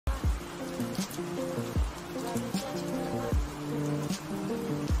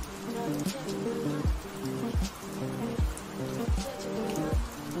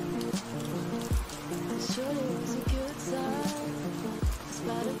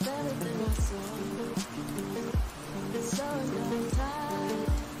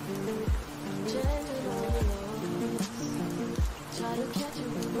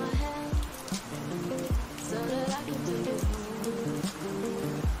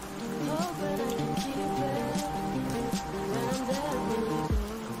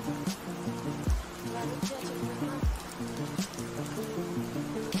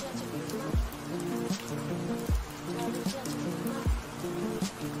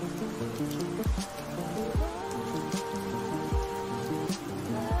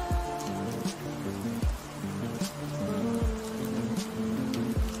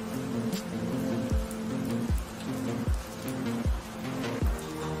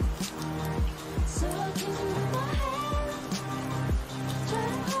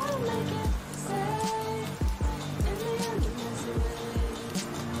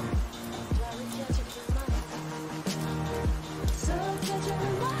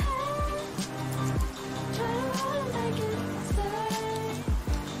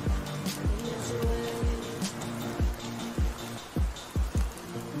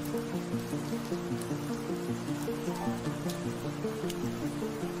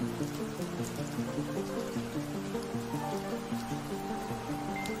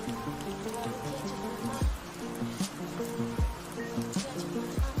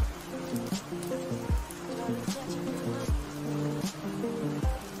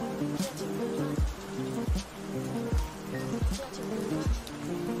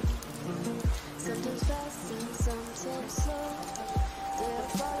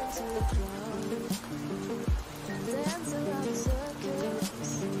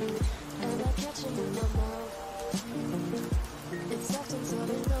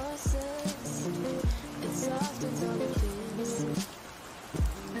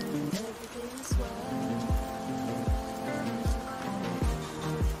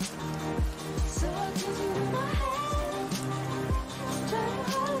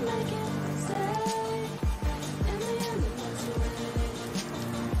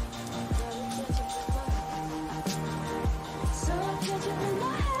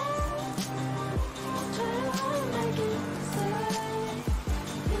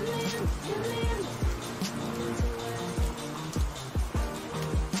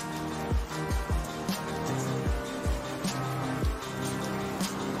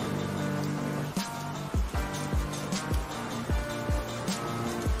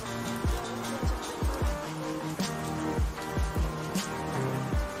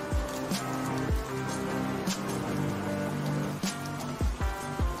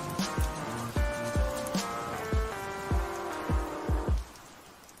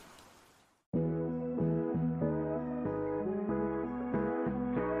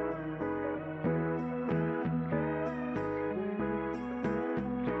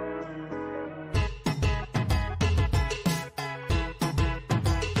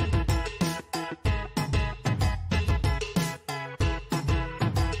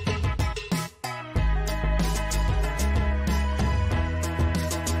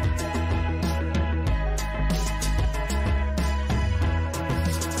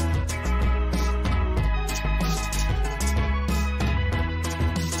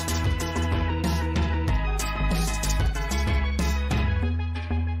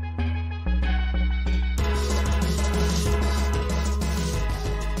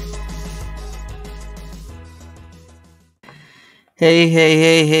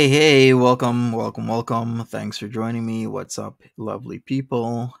Hey. Welcome. Thanks for joining me. What's up, lovely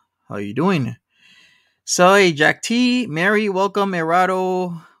people? How you doing? So, hey, Jack T, Mary, welcome,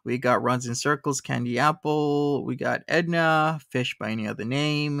 Erado. We got Runs in Circles, Candy Apple. We got Edna, Fish by Any Other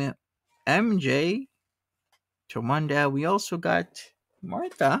Name, MJ, Tomanda. We also got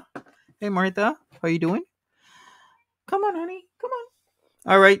Martha. Hey, Martha, how you doing? Come on, honey. Come on.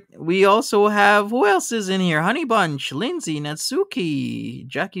 All right. We also have, who else is in here? Honey Bunch, Lindsay, Natsuki,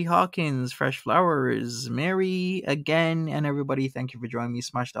 Jackie Hawkins, Fresh Flowers, Mary again, and everybody. Thank you for joining me.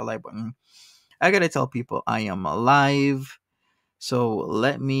 Smash that like button. I gotta tell people I am alive, so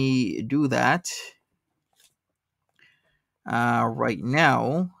let me do that. Right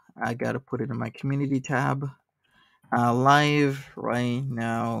now, I gotta put it in my community tab. Live right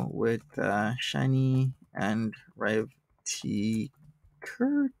now with Shanny and Rev T,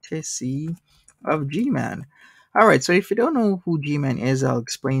 courtesy of G-Man. All right, so if you don't know who G-Man is, I'll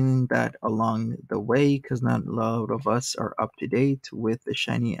explain that along the way because not a lot of us are up to date with the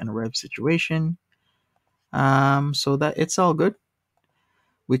Shiny and Rev situation. So that it's all good.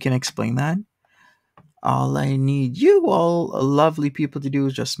 We can explain that. All I need you all lovely people to do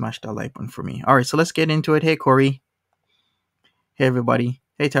is just smash that like button for me. All right, so let's get into it. Hey, Corey. Hey, everybody.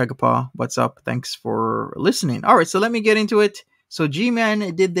 Hey, Tagapaw, what's up? Thanks for listening. All right, so let me get into it. So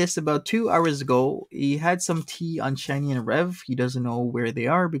G-Man did this about 2 hours ago. He had some tea on Shanny and Rev. He doesn't know where they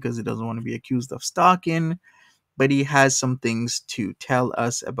are because he doesn't want to be accused of stalking, but he has some things to tell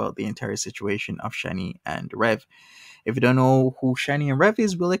us about the entire situation of Shanny and Rev. If you don't know who Shanny and Rev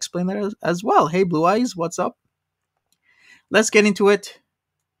is, we'll explain that as well. Hey, Blue Eyes, what's up? Let's get into it.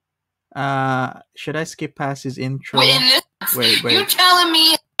 Should I skip past his intro? Wait. You telling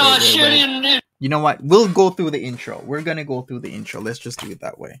me wait. You know what? We'll go through the intro. We're gonna go through the intro. Let's just do it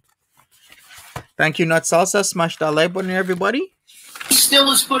that way. Thank you, Nut Salsa. Smash that like button, everybody. He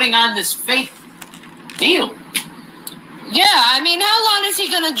still is putting on this fake deal. Yeah, I mean, how long is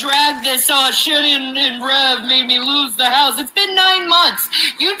he gonna drag this? Shanny and Rev made me lose the house. It's been 9 months.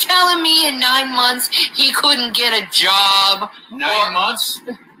 You telling me in 9 months he couldn't get a job? 9 months?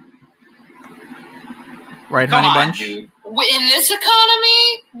 Right, Honey Bunch? Dude. In this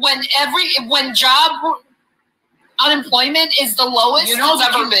economy, when job unemployment is the lowest it's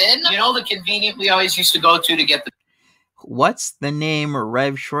ever been. You know the convenient we always used to go to get the... What's the name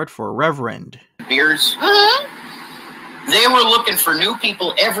Rev short for? Reverend. Beers? They were looking for new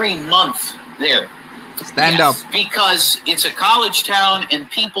people every month there. Stand up. Because it's a college town and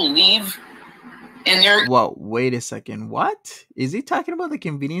people leave and they're... Whoa, wait a second. What? Is he talking about the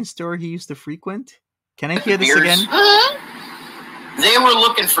convenience store he used to frequent? Can I hear this again? They were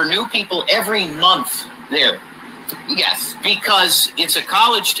looking for new people every month there. Yes, because it's a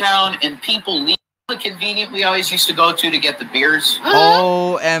college town and people leave. The convenient we always used to go to get the beers.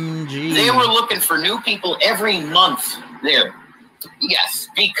 OMG. They were looking for new people every month there. Yes,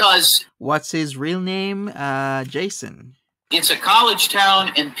 because... What's his real name? Jason. It's a college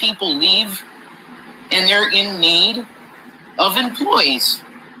town and people leave and they're in need of employees.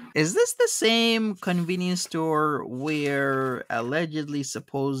 Is this the same convenience store where allegedly,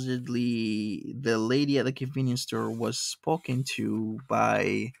 supposedly, the lady at the convenience store was spoken to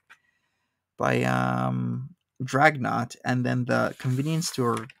by Dragnot, and then the convenience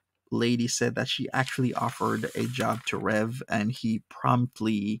store lady said that she actually offered a job to Rev, and he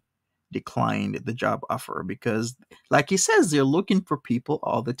promptly declined the job offer because, like he says, they're looking for people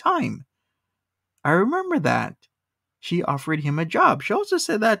all the time. I remember that. She offered him a job. She also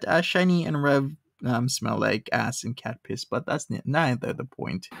said that Shanny and Rev smell like ass and cat piss, but that's neither the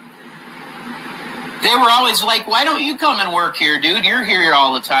point. They were always like, why don't you come and work here, dude? You're here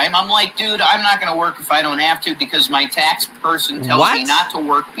all the time. I'm like, dude, I'm not going to work if I don't have to because my tax person tells me not to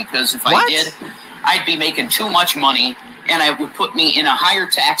work because if I did, I'd be making too much money and it would put me in a higher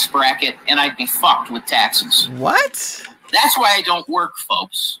tax bracket and I'd be fucked with taxes. What? That's why I don't work,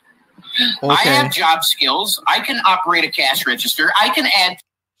 folks. Okay. I have job skills. I can operate a cash register. I can add...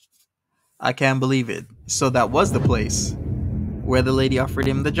 I can't believe it. So that was the place where the lady offered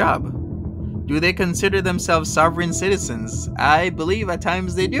him the job. Do they consider themselves sovereign citizens? I believe at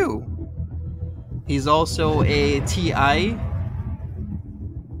times they do. He's also a TI,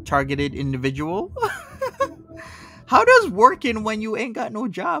 targeted individual. How does working when you ain't got no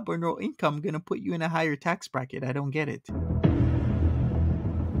job or no income gonna put you in a higher tax bracket? I don't get it.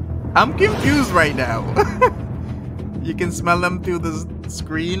 I'm confused right now. You can smell them through the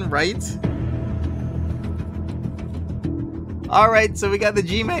screen, right? Alright, so we got the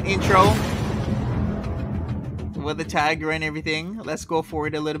G-Man intro with the tagger and everything. Let's go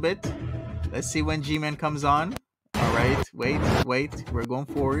forward a little bit. Let's see when G-Man comes on. Alright, wait. We're going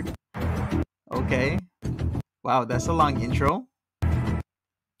forward. Okay. Wow, that's a long intro.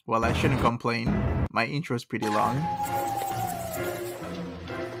 Well, I shouldn't complain. My intro is pretty long.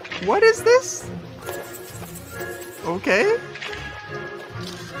 What is this? Okay.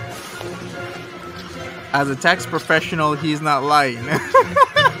 As a tax professional, he's not lying.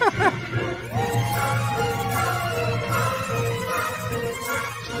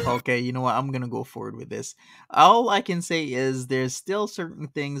 Okay, you know what? I'm gonna go forward with this. All I can say is there's still certain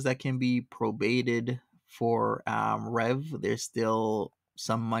things that can be probated for Rev. There's still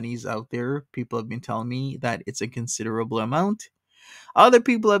some monies out there. People have been telling me that it's a considerable amount. Other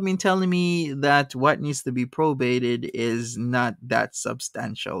people have been telling me that what needs to be probated is not that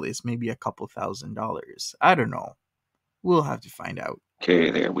substantial. It's maybe a couple $1,000s. I don't know. We'll have to find out.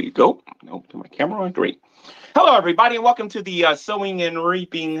 Okay, there we go. Nope, to my camera. Great. Hello, everybody, and welcome to the Sowing and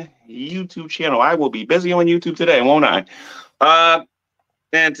Reaping YouTube channel. I will be busy on YouTube today, won't I?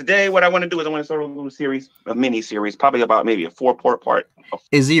 And today, what I want to do is I want to start a little series, a mini series, probably about maybe a 4-part part.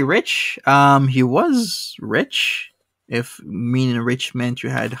 Is he rich? He was rich. If meaning rich meant you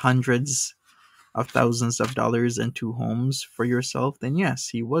had hundreds of thousands of dollars and 2 homes for yourself, then yes,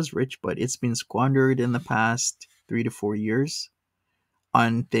 he was rich, but it's been squandered in the past 3 to 4 years.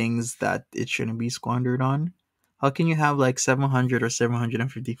 on things that it shouldn't be squandered on. How can you have like $700 or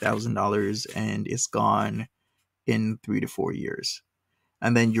 $750,000 and it's gone in 3 to 4 years?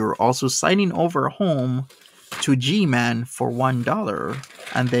 And then you're also signing over a home to G-Man for $1,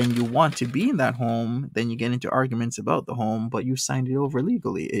 and then you want to be in that home, then you get into arguments about the home, but you signed it over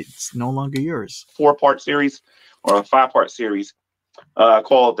legally. It's no longer yours. 4-part series or a 5-part series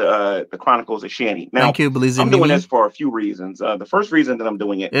called the Chronicles of Shanny. Now, thank you, I'm doing this for a few reasons. The first reason that I'm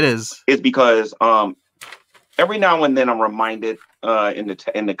doing it is because every now and then I'm reminded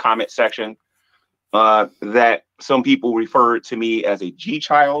in the comment section that some people refer to me as a G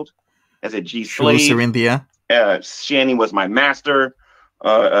child, as a G slave. Shanny was my master.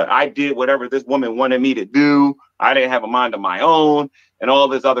 I did whatever this woman wanted me to do. I didn't have a mind of my own and all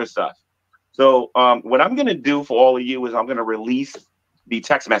this other stuff. So what I'm going to do for all of you is I'm going to release the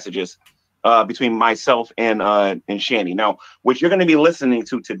text messages between myself and Shanny. Now, what you're going to be listening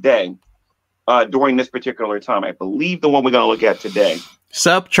to today during this particular time, I believe the one we're going to look at today.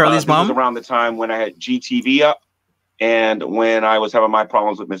 Sup, Charlie's mom? Was around the time when I had GTV up and when I was having my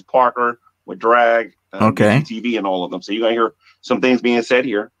problems with Miss Parker, with drag, GTV and all of them. So you're going to hear some things being said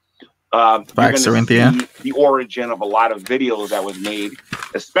here. Facts, Cynthia. The origin of a lot of videos that was made,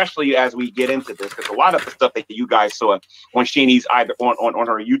 especially as we get into this, because a lot of the stuff that you guys saw on Shanny's either on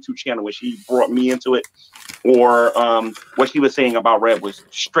her YouTube channel, where she brought me into it, or what she was saying about Rev was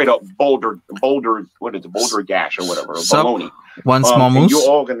straight up boulder, what is it, boulder gash or whatever, baloney. One small moose. You're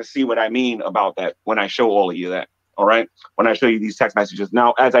all going to see what I mean about that when I show all of you that. All right, when I show you these text messages.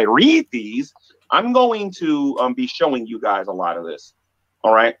 Now, as I read these, I'm going to be showing you guys a lot of this.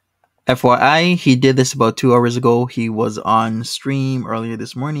 All right. FYI, he did this about 2 hours ago. He was on stream earlier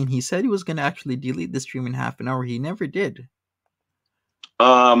this morning. He said he was going to actually delete the stream in half an hour. He never did.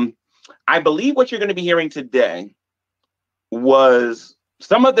 I believe what you're going to be hearing today was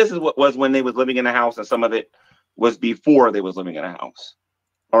some of this is what was when they was living in a house, and some of it was before they was living in a house.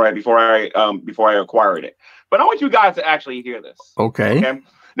 All right, before I acquired it. But I want you guys to actually hear this. Okay.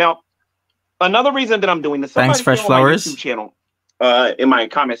 Now, another reason that I'm doing this. Thanks, Fresh Flowers. YouTube channel. In my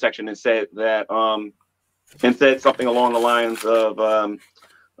comment section and said that and said something along the lines of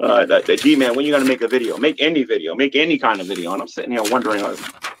that G-Man, when are you gonna make a video? Make any video, make any kind of video. And I'm sitting here wondering,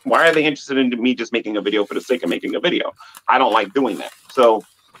 why are they interested in me just making a video for the sake of making a video? I don't like doing that. So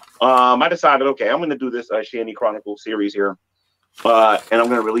I decided, okay, I'm gonna do this Shanny Chronicles series here. And I'm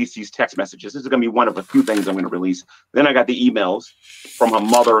going to release these text messages. This is going to be one of a few things I'm going to release. Then I got the emails from her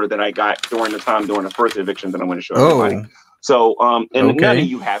mother that I got during the first eviction that I'm going to show everybody. So, and none of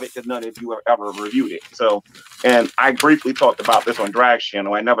you have it because none of you have ever reviewed it. So, and I briefly talked about this on Drag's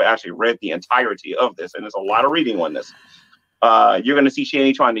channel. I never actually read the entirety of this, and there's a lot of reading on this. You're going to see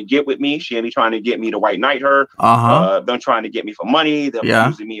Shanny trying to get with me. Shanny trying to get me to white knight her. Them trying to get me for money. Them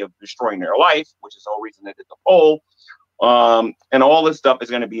accusing me of destroying their life, which is the whole reason they did the poll. And all this stuff is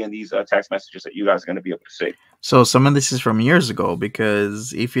going to be in these text messages that you guys are going to be able to see. So some of this is from years ago,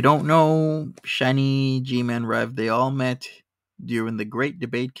 because if you don't know, Shanny, G-Man, Rev, they all met during the Great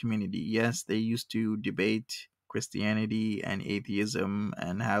Debate Community. Yes, they used to debate Christianity and atheism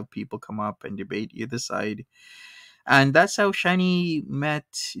and have people come up and debate either side. And that's how Shanny met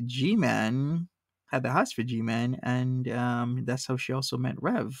G-Man, had the house for G-Man, and that's how she also met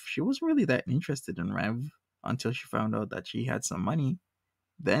Rev. She wasn't really that interested in Rev until she found out that she had some money.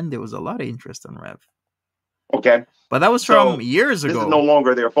 Then there was a lot of interest in Rev. Okay. But that was from years ago. This is no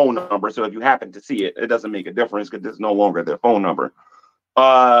longer their phone number. So if you happen to see it, it doesn't make a difference because this is no longer their phone number.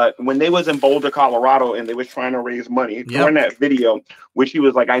 When they was in Boulder, Colorado, and they was trying to raise money during that video, which she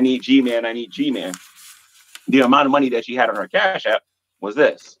was like, I need G-Man, I need G-Man. The amount of money that she had on her Cash App was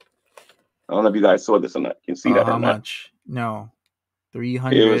this. I don't know if you guys saw this or not. You can see that. How much? No.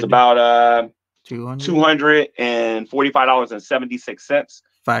 300. It was about $245.76.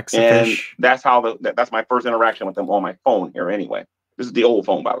 Facts. And that's how that's my first interaction with them on my phone here. Anyway, this is the old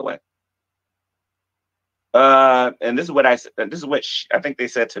phone, by the way. And this is what I think they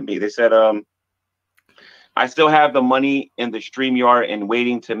said to me. They said, I still have the money in the StreamYard and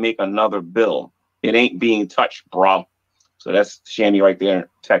waiting to make another bill. It ain't being touched, bro. So that's Shanny right there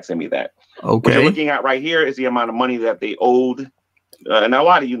texting me that. Okay. What you're looking at right here is the amount of money that they owed. And a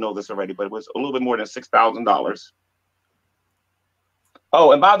lot of you know this already, but it was a little bit more than $6,000.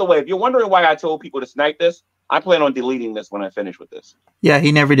 Oh, and by the way, if you're wondering why I told people to snipe this, I plan on deleting this when I finish with this. Yeah,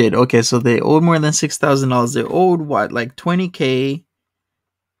 he never did. Okay, so they owed more than $6,000. They owed what, like $20K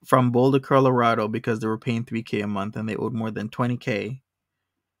from Boulder, Colorado, because they were paying $3K a month, and they owed more than $20K,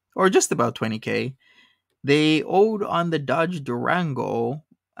 or just about $20K. They owed on the Dodge Durango,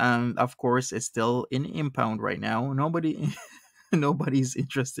 and of course, it's still in impound right now. Nobody Nobody's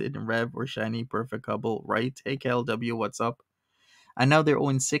interested in Rev or Shiny. Perfect couple, right? Hey, KLW, what's up? I know they're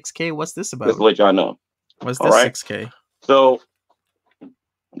owing 6K. What's this about? Just to let y'all know. What's All this right. 6K? So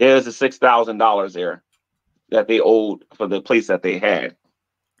there's a $6,000 there that they owed for the place that they had.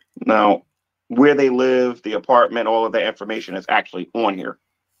 Now, where they live, the apartment, all of that information is actually on here.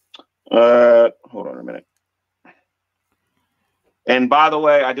 Hold on a minute. And by the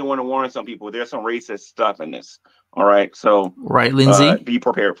way, I do want to warn some people, there's some racist stuff in this. All right. So right, Lindsay. Be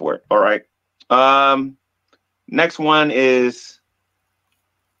prepared for it. All right. Next one is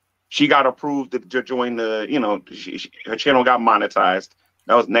she got approved to join the, her channel got monetized.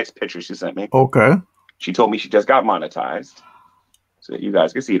 That was the next picture she sent me. Okay. She told me she just got monetized. So you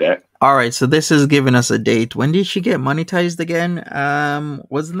guys can see that. All right, so this is giving us a date. When did she get monetized again?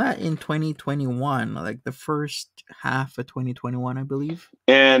 Wasn't that in 2021? Like the first half of 2021, I believe.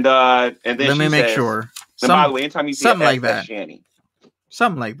 And then let me make sure. And by the way, anytime you see something S, like that, Shanny.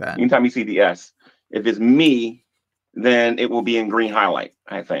 Something like that. Anytime you see the S, if it's me, then it will be in green highlight,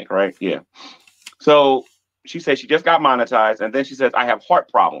 I think, right? Yeah. So she said she just got monetized, and then she says, I have heart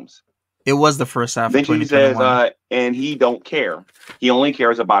problems. It was the first half then of 2021. She says, and he don't care. He only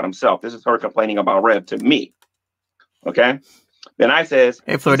cares about himself. This is her complaining about Rev to me. Okay. Then I says,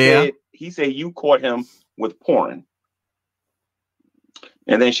 hey, he said you caught him with porn.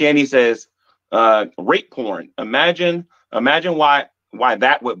 And then Shanny says, rape porn. Imagine why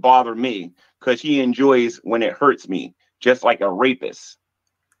that would bother me, because he enjoys when it hurts me, just like a rapist.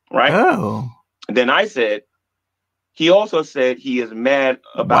 Right? Oh. And then I said, he also said he is mad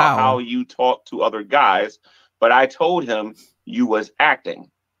about how you talk to other guys, but I told him you was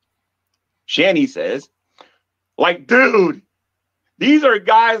acting. Shanny says, like, dude, these are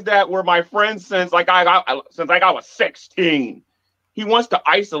guys that were my friends since I was 16. He wants to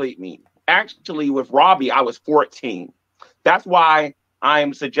isolate me. Actually, with Robbie, I was 14. That's why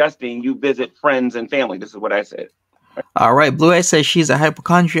I'm suggesting you visit friends and family. This is what I said. All right. Blue Eye says she's a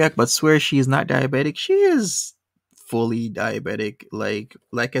hypochondriac, but swears she's not diabetic. She is fully diabetic.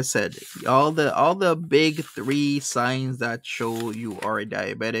 Like I said, all the big 3 signs that show you are a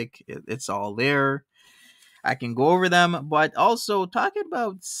diabetic, it's all there. I can go over them, but also talking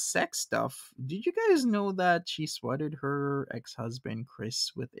about sex stuff. Did you guys know that she swatted her ex-husband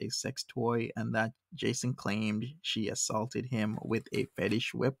Chris with a sex toy, and that Jason claimed she assaulted him with a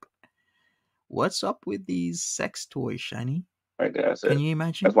fetish whip? What's up with these sex toys, Shiny? Right there, can you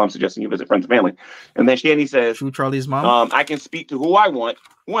imagine? That's why I'm suggesting you visit friends and family. And then Shanny says, True Charlie's mom. I can speak to who I want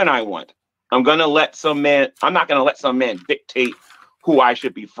when I want. I'm not gonna let some man dictate who I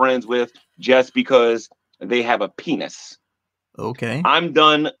should be friends with just because they have a penis. Okay. I'm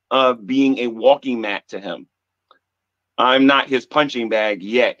done being a walking mat to him. I'm not his punching bag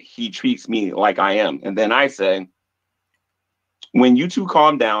yet. He treats me like I am. And then I say, when you two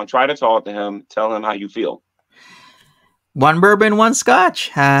calm down, try to talk to him, tell him how you feel. 1 bourbon, 1 scotch.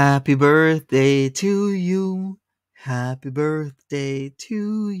 Happy birthday to you. Happy birthday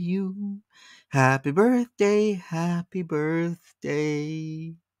to you. Happy birthday, happy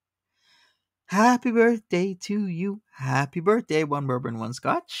birthday. Happy birthday to you. Happy birthday. 1 bourbon, 1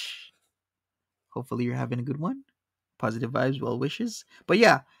 scotch. Hopefully you're having a good one. Positive vibes, well wishes. But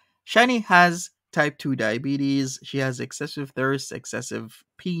yeah, Shiny has type 2 diabetes. She has excessive thirst, excessive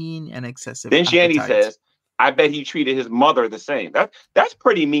peeing, and excessive Then Shanny appetite. says, I bet he treated his mother the same. That's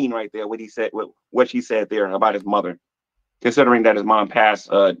pretty mean right there, what he said, what she said there about his mother, considering that his mom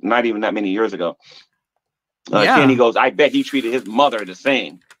passed not even that many years ago. Shanny goes, I bet he treated his mother the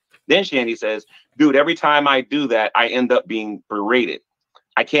same. Then Shanny says, dude, every time I do that, I end up being berated.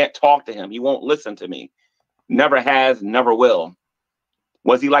 I can't talk to him. He won't listen to me. Never has, never will.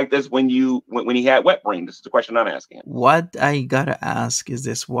 Was he like this when he had wet brain? This is the question I'm asking. What I gotta ask is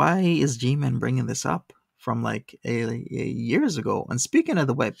this: why is G-Man bringing this up from like years ago? And speaking of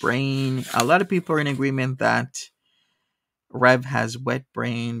the wet brain, a lot of people are in agreement that Rev has wet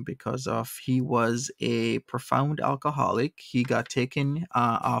brain because of he was a profound alcoholic. He got taken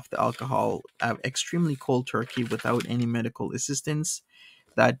off the alcohol extremely cold turkey without any medical assistance.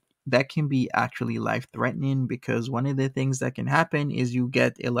 That can be actually life threatening, because one of the things that can happen is you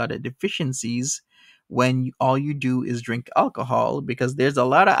get a lot of deficiencies when all you do is drink alcohol, because there's a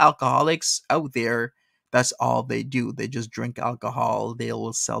lot of alcoholics out there. That's all they do. They just drink alcohol. They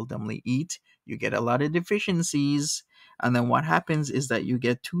will seldomly eat. You get a lot of deficiencies. And then what happens is that you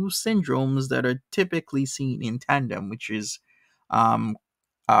get 2 syndromes that are typically seen in tandem, which is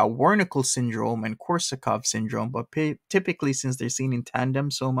Wernicke syndrome and Korsakoff syndrome, but typically, since they're seen in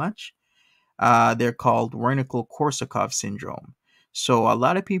tandem so much, they're called Wernicke-Korsakoff syndrome. So a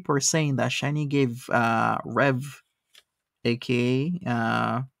lot of people are saying that Shiny gave Rev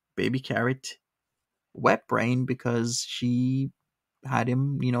aka Baby Carrot, wet brain because she had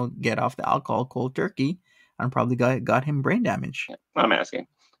him, get off the alcohol cold turkey and probably got him brain damage. I'm asking.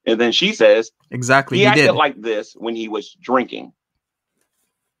 And then she says, exactly, he acted did. like this when he was drinking.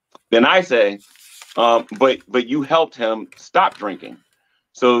 Then I say, but you helped him stop drinking,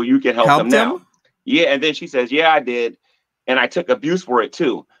 so you can help him now. Yeah, and then she says, yeah, I did, and I took abuse for it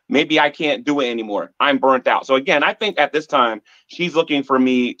too. Maybe I can't do it anymore. I'm burnt out. So again, I think at this time she's looking for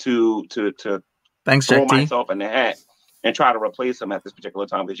me to throw myself in the hat and try to replace him at this particular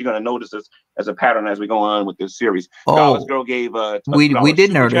time, because you're going to notice this as a pattern as we go on with this series. Godless Girl gave we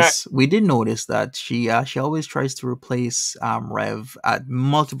did notice chat. We did notice that she always tries to replace Rev at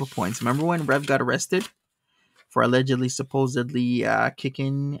multiple points. Remember when Rev got arrested for allegedly supposedly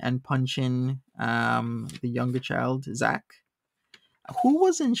kicking and punching the younger child Zach, who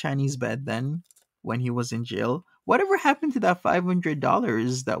was in Shanny's bed then when he was in jail? Whatever happened to that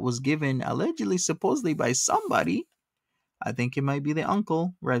 $500 that was given allegedly supposedly by somebody? I think it might be the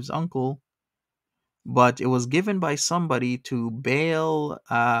uncle, Rev's uncle. But it was given by somebody to bail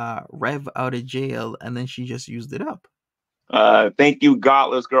Rev out of jail, and then she just used it up. Thank you,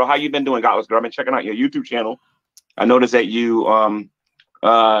 Godless Girl. How you been doing, Godless Girl? I've been checking out your YouTube channel. I noticed that you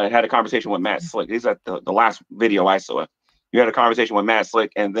had a conversation with Matt Slick. This is at the last video I saw. You had a conversation with Matt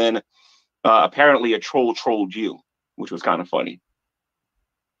Slick, and then apparently a troll trolled you, which was kind of funny.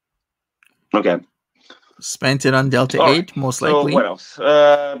 Okay. Spent it on Delta 8, most likely. So what else?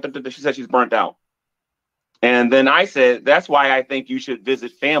 She said she's burnt out. And then I said, that's why I think you should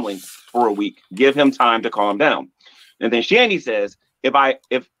visit family for a week. Give him time to calm down. And then Shanny says, if I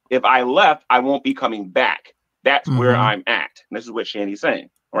left, I won't be coming back. That's where I'm at. And this is what Shanny's saying.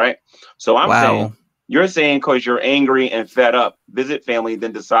 All right. So I'm saying, you're saying because you're angry and fed up, visit family,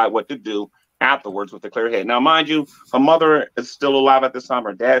 then decide what to do afterwards with a clear head. Now, mind you, her mother is still alive at this time.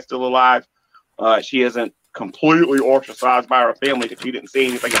 Her dad's still alive. She isn't completely ostracized by her family because she didn't say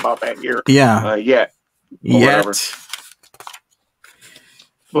anything about that here. Yet.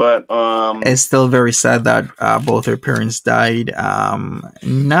 But it's still very sad that both her parents died.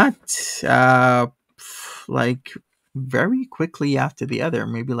 Not like very quickly after the other,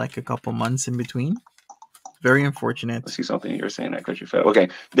 maybe like a couple months in between. Very unfortunate. I see something you're saying that because you felt okay.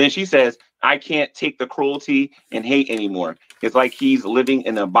 Then she says, I can't take the cruelty and hate anymore. It's like he's living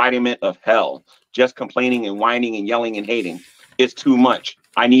in the embodiment of hell, just complaining and whining and yelling and hating. It's too much.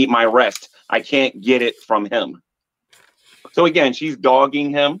 I need my rest. I can't get it from him. So again, she's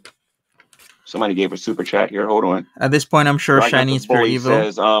dogging him. Somebody gave a super chat here. Hold on. At this point, I'm sure Shiny's pure evil.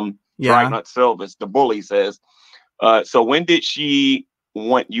 Says, Not Silvis. The bully says, so when did she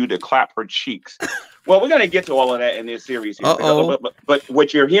want you to clap her cheeks? Well, we're going to get to all of that in this series here. But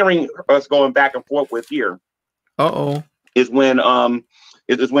what you're hearing us going back and forth with here is when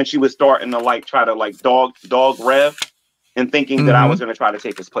she was starting to try to dog Rev and thinking that I was going to try to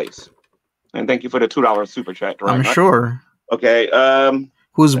take his place. And thank you for the $2 super chat. I'm sure. Okay.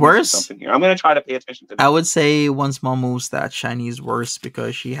 Who's worse? I'm going to try to pay attention to that. I would say one small move that Shiny's worse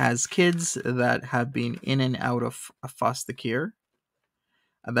because she has kids that have been in and out of foster care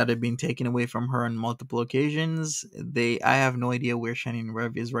that have been taken away from her on multiple occasions. I have no idea where Shanny and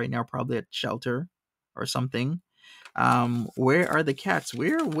Rev is right now, probably at shelter or something. Where are the cats?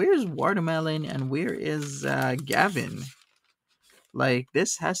 Where's Watermelon and where is Gavin? Like,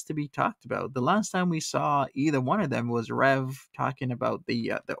 this has to be talked about. The last time we saw either one of them was Rev talking about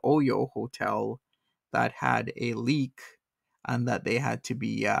the Oyo hotel that had a leak and that they had to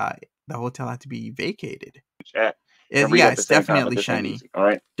be the hotel had to be vacated. It's definitely Shiny. All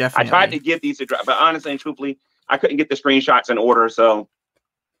right, definitely. I tried to get these to drop, but honestly and truthfully, I couldn't get the screenshots in order. So,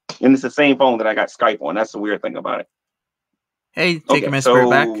 and it's the same phone that I got Skype on. That's the weird thing about it. Hey, taking my spirit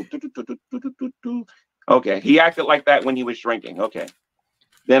back. Okay, he acted like that when he was drinking. Okay.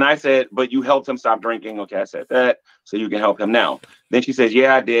 Then I said, but you helped him stop drinking. Okay, I said that, so you can help him now. Then she says,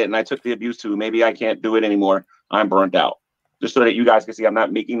 yeah, I did, and I took the abuse too. Maybe I can't do it anymore. I'm burnt out. Just so that you guys can see I'm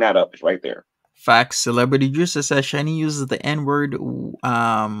not making that up. It's right there. Facts. Celebrity Juicer says Shiny uses the N-word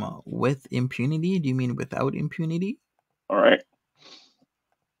with impunity. Do you mean without impunity? All right.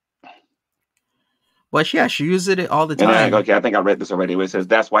 But yeah, she uses it all the time. I think I read this already. Where it says,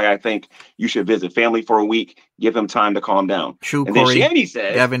 that's why I think you should visit family for a week. Give him time to calm down. True, and Corey. Then Shanny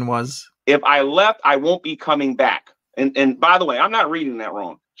says, Gavin was. If I left, I won't be coming back. And by the way, I'm not reading that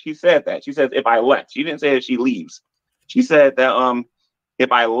wrong. She said that. She says, if I left. She didn't say if she leaves. She said that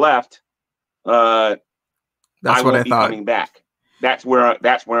if I left, I won't be coming back. That's where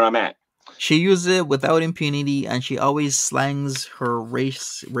I'm at. She uses it without impunity, and she always slangs her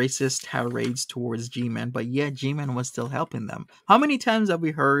racist tirades towards G-Man, but yet G-Man was still helping them. How many times have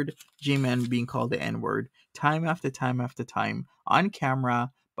we heard G-Man being called the N-word? Time after time after time, on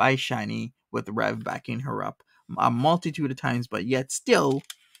camera, by Shanny, with Rev backing her up. A multitude of times, but yet still,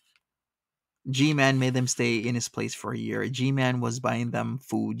 G-Man made them stay in his place for a year. G-Man was buying them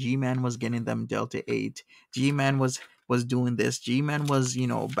food. G-Man was getting them Delta 8. G-Man was doing this. G-Man was,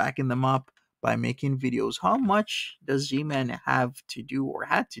 backing them up by making videos. How much does G-Man have to do or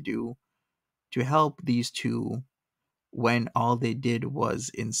had to do to help these two when all they did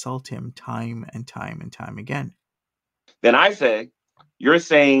was insult him time and time and time again? Then I say, you're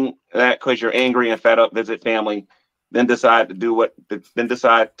saying that because you're angry and fed up, visit family, then decide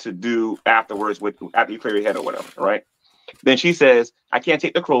to do afterwards after you clear your head or whatever, right? Then she says, I can't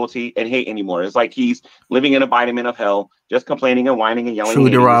take the cruelty and hate anymore. It's like he's living in a vitamin of hell, just complaining and whining and yelling.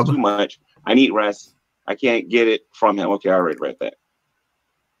 It's too much. I need rest. I can't get it from him. Okay, I already read that.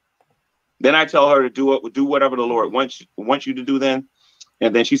 Then I tell her to do whatever the Lord wants you to do then.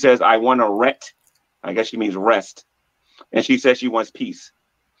 And then she says, I want to rest. I guess she means rest. And she says she wants peace.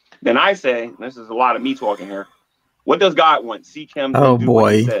 Then I say, this is a lot of me talking here. What does God want? Seek him and do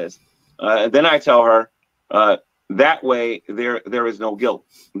what he says. Then I tell her, that way there is no guilt.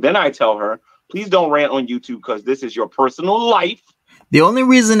 Then I tell her, please don't rant on YouTube because this is your personal life. The only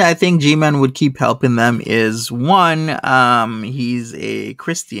reason I think G-Man would keep helping them is one, he's a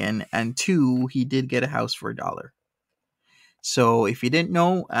Christian, and two, he did get a house for $1. So if you didn't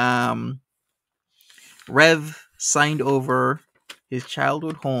know, Rev signed over his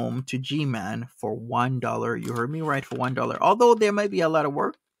childhood home to G-Man for $1. You heard me right, for $1. Although there might be a lot of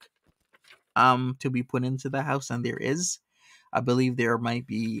work to be put into the house, and there is. I believe there might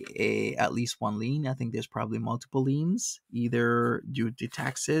be at least one lien. I think there's probably multiple liens, either due to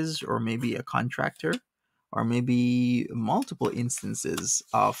taxes or maybe a contractor, or maybe multiple instances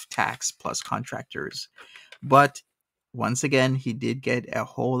of tax plus contractors. But once again, he did get a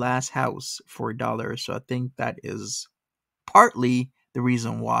whole ass house for $1. So I think that is partly the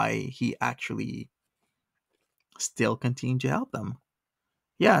reason why he actually still continued to help them.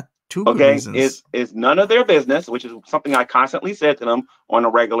 Yeah, two good reasons. It's none of their business, which is something I constantly said to them on a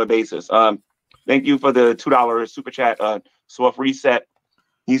regular basis. Thank you for the $2 super chat. Swift Reset.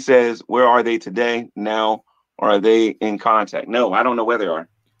 He says, where are they today? Now, or are they in contact? No, I don't know where they are.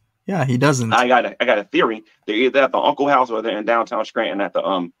 Yeah, he doesn't. I got a theory. They're either at the Uncle House or they're in downtown Scranton at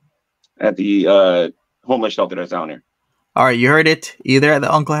the homeless shelter that's down there. All right, you heard it. Either at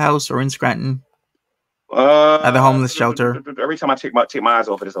the Uncle House or in Scranton. At the homeless shelter. Every time I take my eyes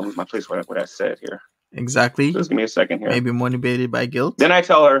off of this, I lose my place what I said here. Exactly. Just give me a second here. Maybe motivated by guilt. Then I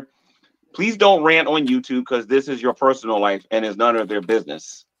tell her, please don't rant on YouTube because this is your personal life and is none of their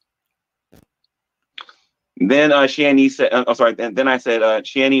business. Then Shanny said, then I said,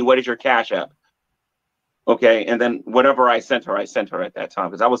 Shanny, what is your Cash App? Okay, and then whatever I sent her at that time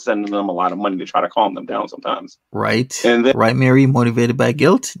because I was sending them a lot of money to try to calm them down sometimes. Right. And then, right, Mary, motivated by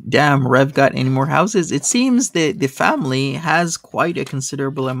guilt. Damn, Rev got any more houses? It seems that the family has quite a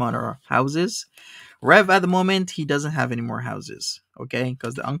considerable amount of houses. Rev, at the moment, he doesn't have any more houses. Okay,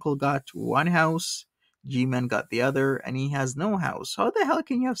 because the uncle got one house, G-Man got the other, and he has no house. How the hell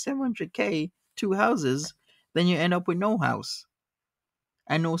can you have $700K, 2 houses, then you end up with no house?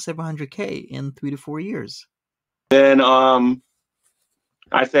 And no $700K in 3 to 4 years. Then I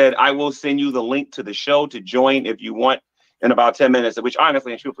said, I will send you the link to the show to join if you want in about 10 minutes, which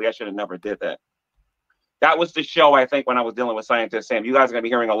honestly and truthfully, I should have never did that. That was the show, I think, when I was dealing with Scientist Sam. You guys are going to be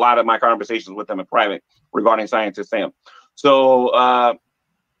hearing a lot of my conversations with them in private regarding Scientist Sam. So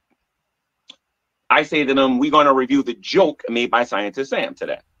I say to them, we're going to review the joke made by Scientist Sam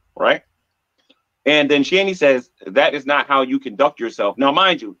today, right? And then Shanny says, that is not how you conduct yourself. Now,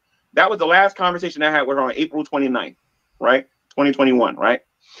 mind you, that was the last conversation I had with her on April 29th, right? 2021, right?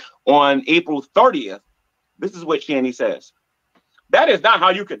 On April 30th, this is what Shanny says. That is not how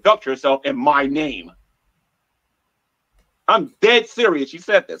you conduct yourself in my name. I'm dead serious. She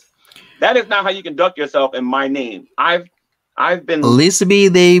said this. That is not how you conduct yourself in my name. I've been...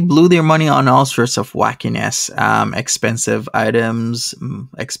 Elizabeth, they blew their money on all sorts of wackiness. Expensive items,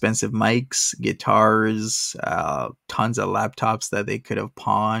 expensive mics, guitars, tons of laptops that they could have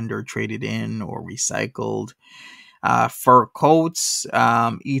pawned or traded in or recycled. Fur coats,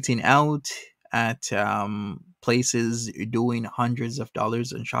 eating out at places, doing hundreds of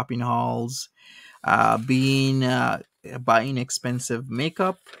dollars in shopping hauls, buying expensive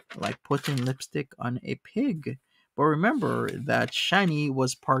makeup, like putting lipstick on a pig. But remember that Shanny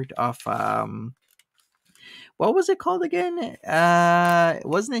was part of what was it called again?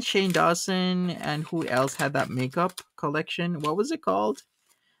 Wasn't it Shane Dawson and who else had that makeup collection? What was it called?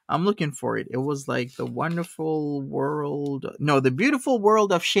 I'm looking for it. It was like the beautiful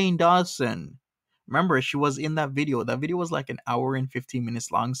world of Shane Dawson. Remember, she was in that video. That video was like an hour and 15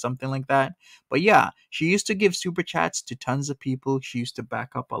 minutes long, something like that. But yeah, she used to give super chats to tons of people. She used to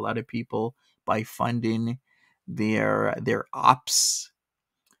back up a lot of people by funding their ops.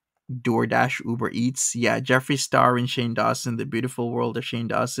 DoorDash, Uber Eats. Yeah, Jeffree Star and Shane Dawson, the beautiful world of Shane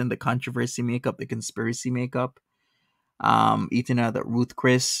Dawson, the controversy makeup, the conspiracy makeup. Eating at the Ruth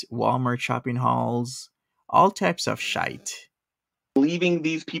Chris, Walmart shopping hauls, all types of shite. Leaving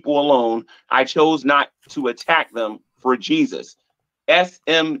these people alone, I chose not to attack them for Jesus.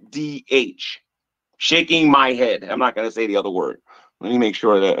 SMDH. Shaking my head. I'm not going to say the other word. Let me make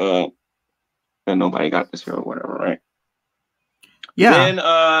sure that nobody got this here or whatever, right? Yeah.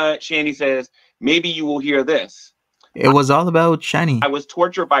 Then Shanny says, maybe you will hear this. It was all about Shanny. I was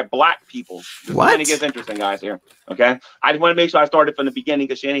tortured by black people. This What? is when it gets interesting, guys, here. Okay? I just want to make sure I started from the beginning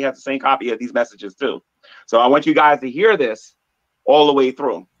because Shanny has the same copy of these messages, too. So I want you guys to hear this all the way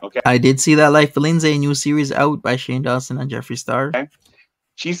through. Okay? I did see that Life for Lindsay, a new series out by Shane Dawson and Jeffree Star. Okay.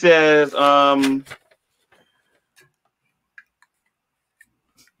 She says,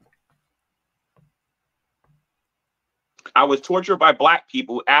 I was tortured by black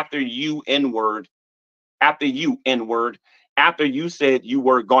people after you N-word, after you said you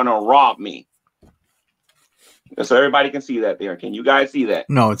were gonna rob me. So everybody can see that there. Can you guys see that?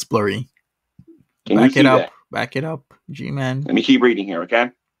 No, it's blurry. Can you see that? Back it up, G-Man. Let me keep reading here,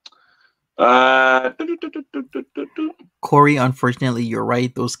 okay? Corey, unfortunately, you're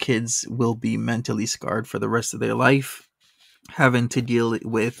right. Those kids will be mentally scarred for the rest of their life, having to deal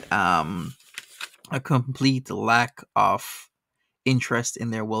with a complete lack of interest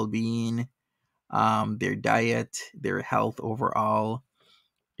in their well-being, their diet, their health overall.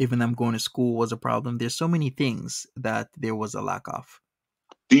 Even them going to school was a problem. There's so many things that there was a lack of.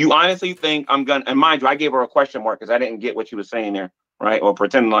 Do you honestly think I'm gonna, and mind you, I gave her a question mark because I didn't get what she was saying there, right? Or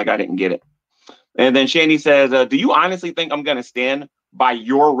pretending like I didn't get it. And then Shanny says, do you honestly think I'm gonna stand by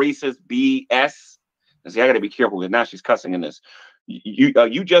your racist BS? And see, I gotta be careful because now she's cussing in this.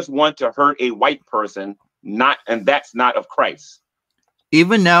 You just want to hurt a white person, and that's not of Christ.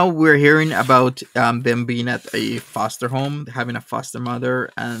 Even now, we're hearing about them being at a foster home, having a foster mother,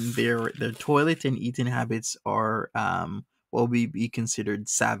 and their toilet and eating habits are will be considered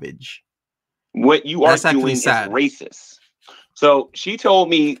savage. What you are doing is racist. So she told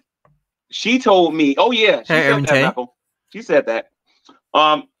me, oh yeah, she said that, Michael. She said that.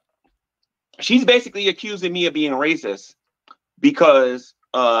 She's basically accusing me of being racist because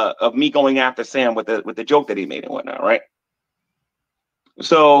of me going after Sam with the joke that he made and whatnot, right?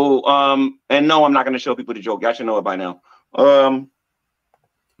 So, and no, I'm not going to show people the joke. Y'all should know it by now.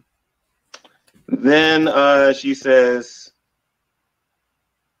 Then she says,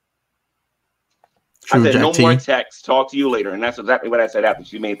 I said, no more text, talk to you later. And that's exactly what I said after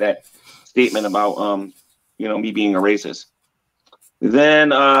she made that statement about, me being a racist.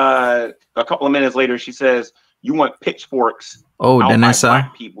 Then a couple of minutes later, she says, you want pitchforks out by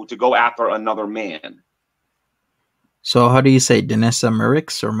black people to go after another man. So how do you say Danessa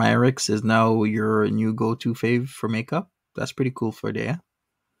Myrix or Myrix is now your new go-to fave for makeup? That's pretty cool for there.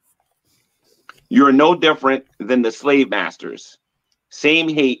 You're no different than the slave masters. Same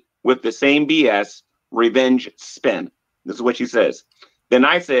hate with the same BS, revenge spin. This is what she says. Then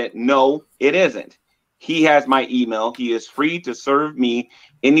I said, no, it isn't. He has my email. He is free to serve me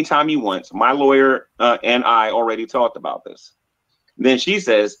anytime he wants. My lawyer and I already talked about this. Then she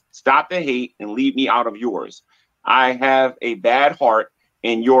says, stop the hate and leave me out of yours. I have a bad heart,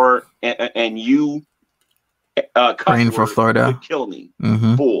 and you praying for Florida would kill me,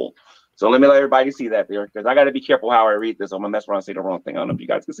 fool. So let me let everybody see that there, because I got to be careful how I read this. I'm gonna mess around and say the wrong thing. I don't know if you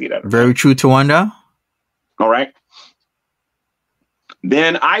guys can see that. Very true to Wanda. All right.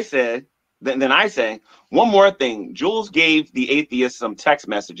 Then I said, then I say one more thing. Jules gave the atheists some text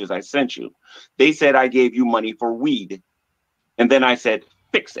messages I sent you. They said I gave you money for weed, and then I said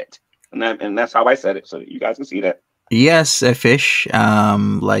fix it. And that's how I said it, so you guys can see that. Yes, a fish.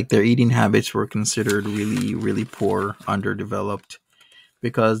 Like their eating habits were considered really, really poor, underdeveloped,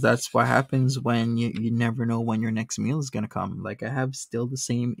 because that's what happens when you never know when your next meal is gonna come. Like I have still the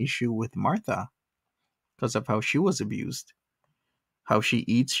same issue with Martha because of how she was abused. How she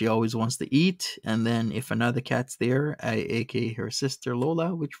eats, she always wants to eat, and then if another cat's there, aka her sister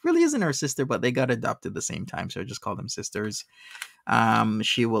Lola, which really isn't her sister, but they got adopted at the same time, so I just call them sisters.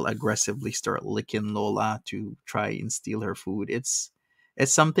 She will aggressively start licking Lola to try and steal her food. It's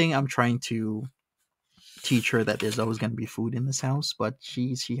something I'm trying to teach her that there's always going to be food in this house, but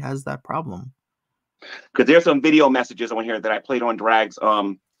she has that problem. Because there's some video messages on here that I played on Drags.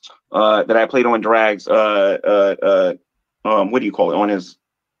 What do you call it, on his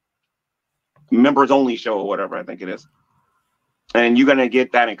members only show or whatever I think it is, and you're gonna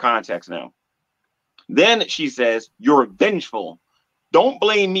get that in context now. Then she says, "You're vengeful. Don't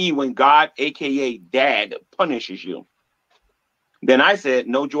blame me when God, aka Dad, punishes you." Then I said,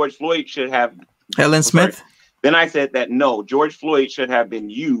 "No, George Floyd should have." Helen Smith. Then I said that no, George Floyd should not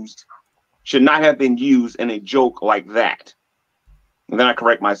have been used in a joke like that. And then I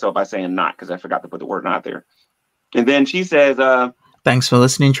correct myself by saying not, because I forgot to put the word not there. And then she says, "Thanks for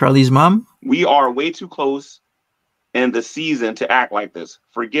listening, Charlie's mom. We are way too close in the season to act like this.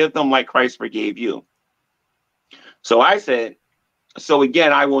 Forgive them like Christ forgave you." So I said, "So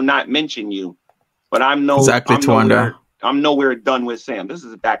again, I will not mention you, but I'm nowhere done with Sam." This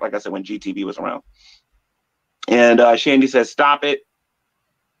is back, like I said, when GTV was around. And Shandy says, "Stop it.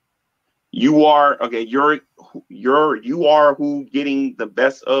 You are who getting the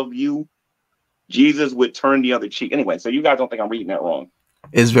best of you. Jesus would turn the other cheek." Anyway, so you guys don't think I'm reading that wrong.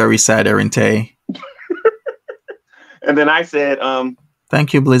 It's very sad, Arente. And then I said,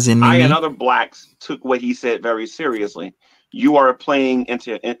 "Thank you, Blizzy and Mimi. I and other blacks took what he said very seriously. You are playing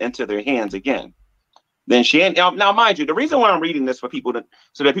into their hands again." Then Shandy, now mind you, the reason why I'm reading this so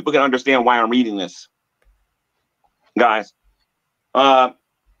that people can understand why I'm reading this, guys.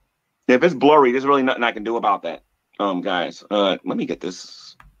 If it's blurry, there's really nothing I can do about that, guys. Let me get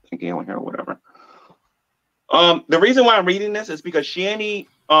this again on here or whatever. The reason why I'm reading this is because Shanny,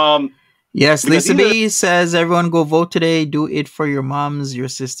 yes, Lisa B says, "Everyone go vote today. Do it for your moms, your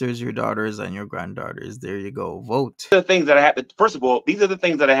sisters, your daughters, and your granddaughters." There you go. Vote. The things that I have to, first of all, these are the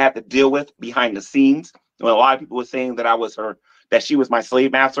things that I had to deal with behind the scenes. When a lot of people were saying that she was my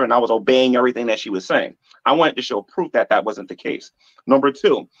slave master and I was obeying everything that she was saying. I wanted to show proof that that wasn't the case. Number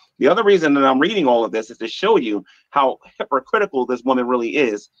two, the other reason that I'm reading all of this is to show you how hypocritical this woman really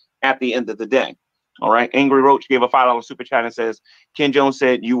is at the end of the day. All right. Angry Roach gave a $5 super chat and says, "Ken Jones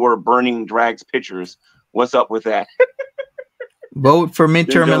said you were burning Drags pictures. What's up with that?" Vote for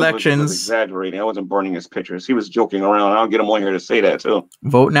midterm elections. Was exaggerating. I wasn't burning his pictures. He was joking around. I'll get him on here to say that too.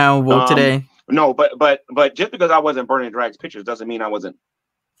 Vote now. Vote today. No, but just because I wasn't burning Drags pictures doesn't mean I wasn't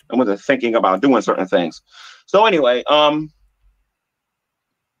thinking about doing certain things. So anyway,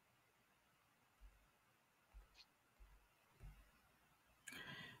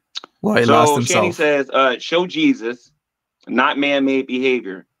 Well, he lost himself. Shanny says, "Show Jesus, not man-made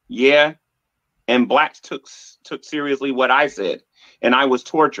behavior." Yeah, and blacks took seriously what I said, and I was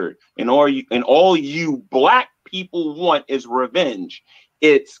tortured. And all you black people want is revenge.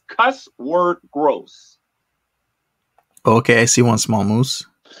 It's cuss word gross. Okay, I see one small moose.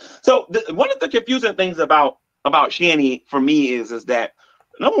 So one of the confusing things about Shanny for me is that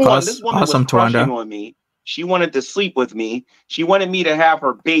number one, this woman was crushing on me. She wanted to sleep with me. She wanted me to have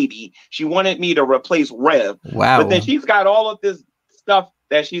her baby. She wanted me to replace Rev. Wow. But then she's got all of this stuff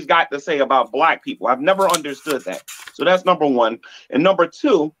that she's got to say about black people. I've never understood that. So that's number one. And number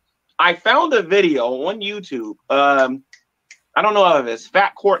two, I found a video on YouTube. I don't know if it's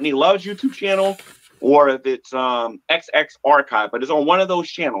Fat Courtney Loves YouTube channel or if it's XX Archive, but it's on one of those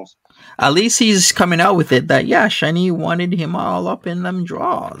channels. At least he's coming out with it that, yeah, Shanny wanted him all up in them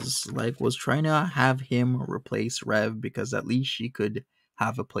draws. Like, was trying to have him replace Rev because at least she could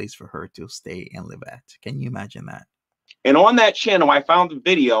have a place for her to stay and live at. Can you imagine that? And on that channel, I found a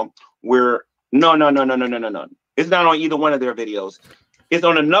video where, no. It's not on either one of their videos. It's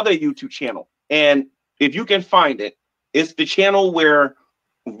on another YouTube channel. And if you can find it, it's the channel where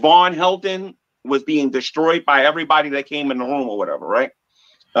Vaughn Helton was being destroyed by everybody that came in the room or whatever, right?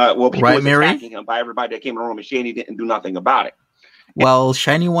 People was attacking him by everybody that came in the room, and Shanny didn't do nothing about it. Well,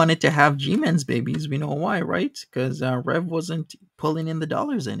 Shanny wanted to have G-Men's babies. We know why, right? Because Rev wasn't pulling in the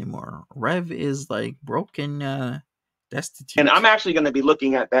dollars anymore. Rev is like broken, destitute. And I'm actually going to be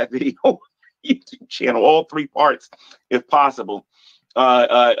looking at that video YouTube channel, all three parts, if possible,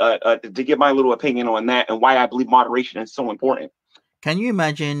 to give my little opinion on that and why I believe moderation is so important. Can you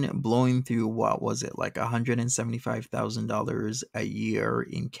imagine blowing through, what was it, like $175,000 a year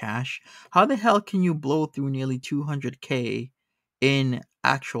in cash? How the hell can you blow through nearly $200K in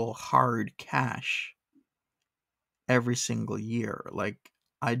actual hard cash every single year? Like,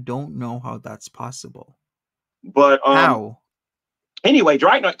 I don't know how that's possible. But how? Anyway,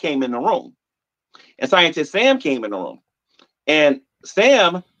 Dragnet came in the room, and Scientist Sam came in the room, and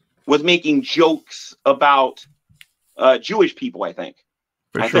Sam was making jokes about Jewish people, I think.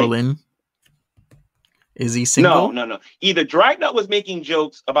 For sure, Lynn. Is he single? No. Either Dragnet was making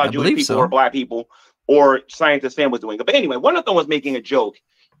jokes about Jewish people or black people, or Scientist Sam was doing it. But anyway, one of them was making a joke,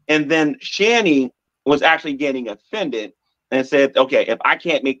 and then Shanny was actually getting offended and said, okay, if I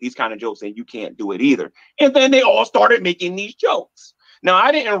can't make these kind of jokes, then you can't do it either. And then they all started making these jokes. Now,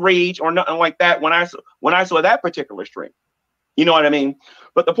 I didn't rage or nothing like that when I saw that particular stream. You know what I mean?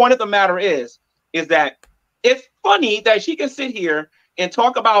 But the point of the matter is that it's funny that she can sit here and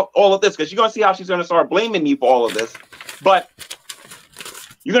talk about all of this, because you're going to see how she's going to start blaming me for all of this. But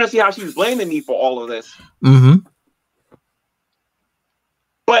you're going to see how she's blaming me for all of this. Mm-hmm.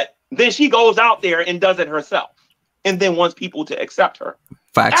 But then she goes out there and does it herself, and then wants people to accept her.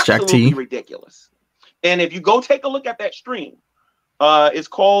 Facts, Jack T. Absolutely ridiculous. And if you go take a look at that stream, it's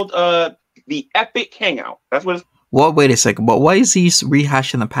called the Epic Hangout. That's what it's. Well, wait a second. But why is he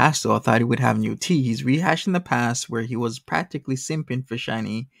rehashing the past, though? I thought he would have new tea. He's rehashing the past where he was practically simping for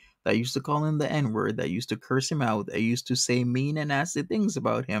Shanny, that used to call him the N-word, that used to curse him out, that used to say mean and nasty things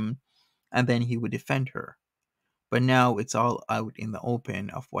about him, and then he would defend her. But now it's all out in the open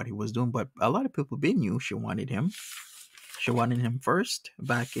of what he was doing. But a lot of people knew she wanted him. She wanted him first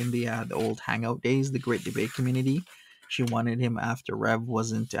back in the old hangout days, the Great Debate Community. She wanted him after Rev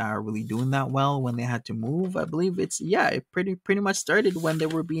wasn't really doing that well when they had to move. I believe it pretty much started when they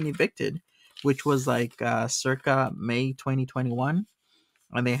were being evicted, which was like circa May 2021.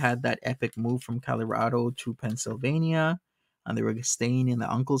 And they had that epic move from Colorado to Pennsylvania. And they were staying in the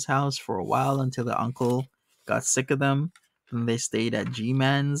uncle's house for a while until the uncle got sick of them. And they stayed at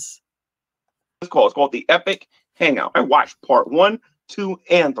G-Man's. It's called the Epic Hangout. I watched part 1, 2,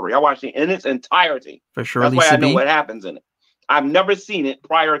 and 3. I watched it in its entirety. For sure. That's why I know what happens in it. I've never seen it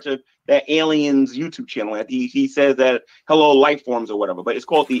prior to that Aliens YouTube channel. He says that hello life forms or whatever, but it's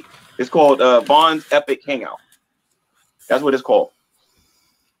called Vaughn's Epic Hangout. That's what it's called.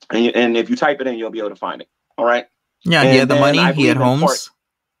 And if you type it in, you'll be able to find it. All right. Yeah, he had the money. He had homes.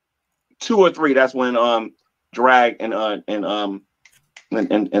 2 or 3. That's when Drag and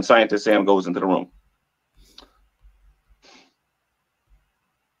Scientist Sam goes into the room.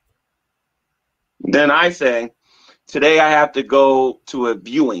 Then I say, today I have to go to a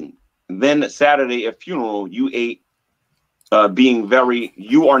viewing. Then Saturday a funeral. You are being very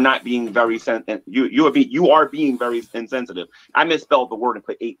insensitive. I misspelled the word and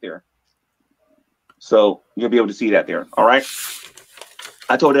put 8 there. So you'll be able to see that there. All right.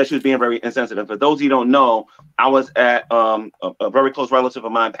 I told her that she was being very insensitive. For those of you who don't know, I was at a very close relative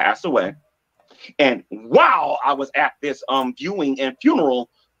of mine passed away. And while I was at this viewing and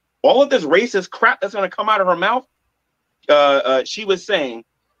funeral, all of this racist crap that's going to come out of her mouth, she was saying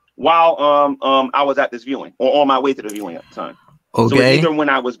while I was at this viewing or on my way to the viewing at the time. Okay. So either when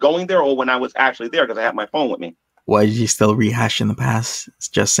I was going there or when I was actually there, because I had my phone with me. Why did you still rehash in the past? It's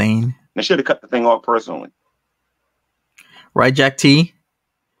just saying. I should have cut the thing off personally. Right, Jack T?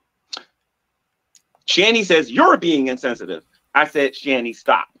 Shanny says, you're being insensitive. I said, Shanny,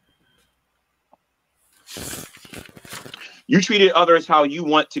 stop. You treated others how you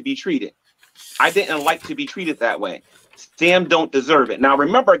want to be treated. I didn't like to be treated that way. Sam don't deserve it. Now,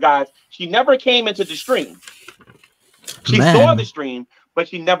 remember, guys, she never came into the stream. She saw the stream, but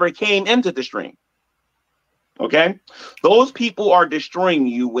she never came into the stream. Okay? Those people are destroying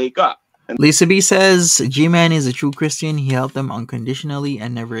you. Wake up. Lisa B says, G-Man is a true Christian. He helped them unconditionally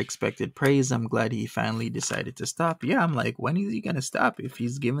and never expected praise. I'm glad he finally decided to stop. Yeah, I'm like, when is he going to stop if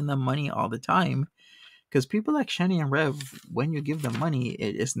he's giving them money all the time? Because people like Shanny and Rev, when you give them money,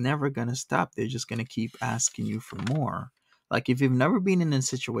 it's never going to stop. They're just going to keep asking you for more. Like, if you've never been in a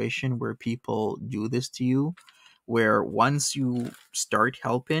situation where people do this to you, where once you start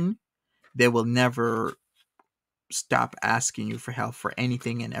helping, they will never stop asking you for help for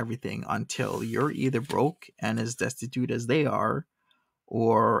anything and everything until you're either broke and as destitute as they are,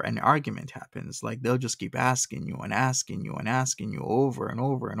 or an argument happens. Like, they'll just keep asking you and asking you and asking you over and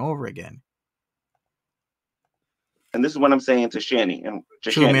over and over again. And this is what I'm saying to Shanny and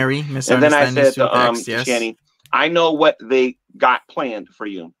to True, Shanny. Mary. And then I said to yes. Shanny, I know what they got planned for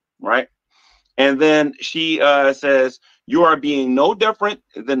you, right? And then she says, you are being no different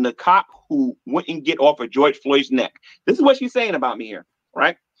than the cop who wouldn't get off of George Floyd's neck. This is what she's saying about me here,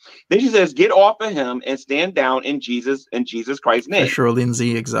 right? Then she says, get off of him and stand down in Jesus Christ's name. For sure,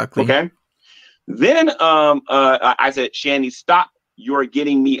 Lindsay, exactly. Okay. Then I said, Shanny, stop. You're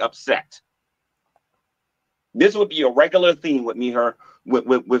getting me upset. This would be a regular theme with me,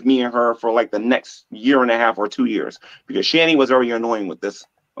 with me and her for like the next year and a half or 2 years, because Shanny was very annoying with this.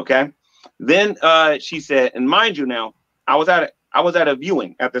 Okay. Then she said, and mind you, now I was at a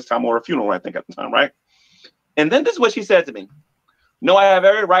viewing at this time, or a funeral, I think at the time, right? And then this is what she said to me. No, I have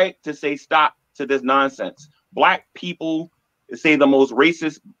every right to say stop to this nonsense. Black people say the most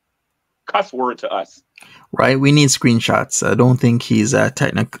racist cuss word to us. Right, we need screenshots. I don't think he's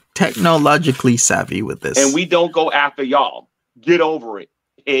technologically savvy with this. And we don't go after y'all. Get over it,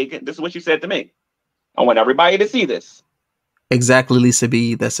 pig. This is what she said to me. I want everybody to see this. Exactly, Lisa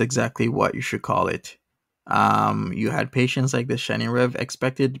B. That's exactly what you should call it. You had patients like the Shanny Rev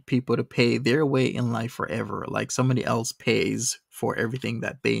expected people to pay their way in life forever, like somebody else pays for everything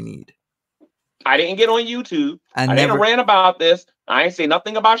that they need. I didn't get on YouTube. I didn't rant about this. I ain't say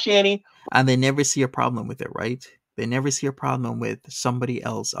nothing about Shanny. And they never see a problem with it, right? They never see a problem with somebody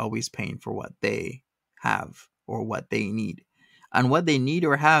else always paying for what they have or what they need. And what they need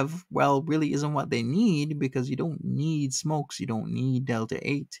or have, well, really isn't what they need, because you don't need smokes. You don't need Delta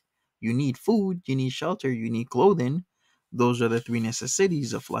 8. You need food, you need shelter, you need clothing. Those are the 3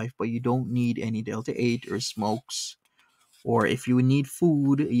 necessities of life, but you don't need any Delta 8 or smokes. Or if you need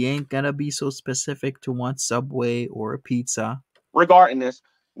food, you ain't gonna be so specific to want Subway or a pizza. Regarding this,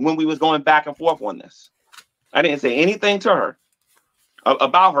 when we was going back and forth on this, I didn't say anything to her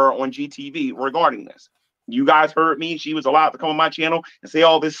about her on GTV regarding this. You guys heard me. She was allowed to come on my channel and say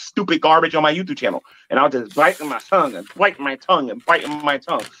all this stupid garbage on my YouTube channel. And I was just biting my tongue and biting my tongue and biting my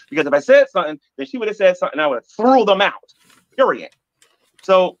tongue. Because if I said something, then she would have said something. I would have threw them out. Period.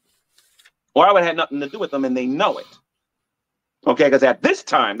 So, or I would have had nothing to do with them, and they know it. Okay, because at this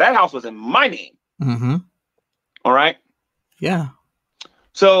time, that house was in my name. Mm-hmm. All right? Yeah.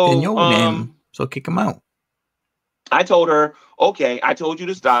 So, in your name. So kick him out. I told her, okay, I told you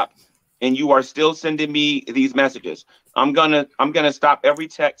to stop, and you are still sending me these messages. I'm gonna stop every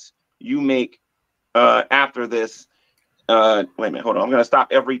text you make after this. Wait a minute, hold on. I'm gonna stop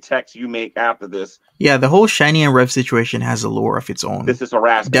every text you make after this. Yeah, the whole Shanny and Rev situation has a lore of its own. This is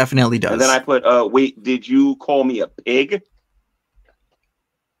harassment. Definitely does. And then I put, wait, did you call me a pig?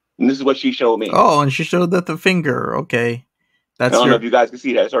 And this is what she showed me. Oh, and she showed that the finger. Okay. I don't know if you guys can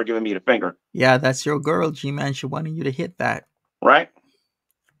see that. It's her giving me the finger. Yeah, that's your girl, G-Man. She wanted you to hit that. Right?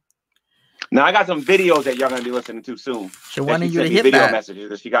 Now, I got some videos that y'all going to be listening to soon. She wanted you to hit video that. Messages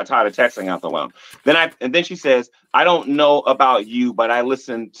that she got tired of texting after a while. Then she says, I don't know about you, but I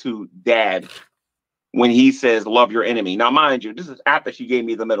listened to Dad when he says, love your enemy. Now, mind you, this is after she gave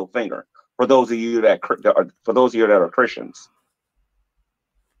me the middle finger. For those of you that are Christians.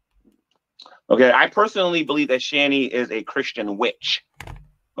 Okay, I personally believe that Shanny is a Christian witch.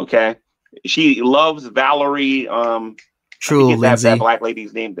 Okay, she loves Valerie. True, Lindsay. That black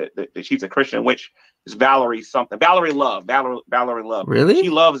lady's name. That she's a Christian witch. It's Valerie something. Valerie Love. Valerie Love. Really? She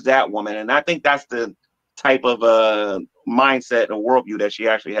loves that woman, and I think that's the type of mindset and worldview that she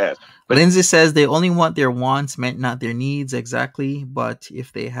actually has. But Lindsay says they only want their wants met, not their needs exactly. But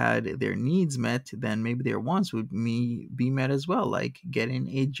if they had their needs met, then maybe their wants would be met as well, like getting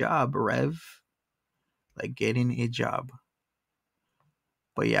a job, Rev. Like getting a job.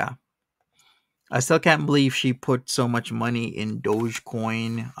 But yeah, I still can't believe she put so much money in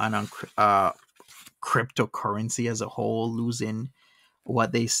Dogecoin and on cryptocurrency as a whole, losing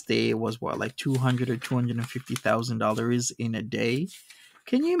what they say was like $200,000 or $250,000 in a day.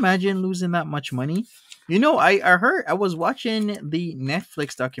 Can you imagine losing that much money? You know, I was watching the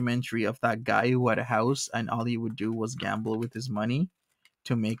Netflix documentary of that guy who had a house and all he would do was gamble with his money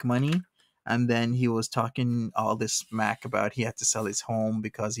to make money. And then he was talking all this smack about he had to sell his home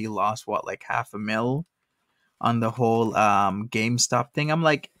because he lost like $500,000 on the whole GameStop thing. I'm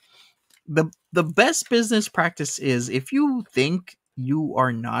like, the best business practice is if you think you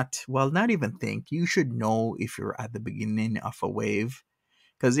are not even think, you should know if you're at the beginning of a wave.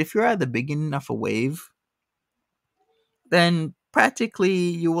 Because if you're at the beginning of a wave, then practically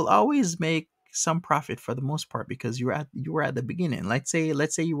you will always make some profit for the most part because you were at the beginning. Let's say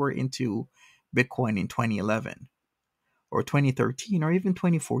you were into Bitcoin in 2011 or 2013 or even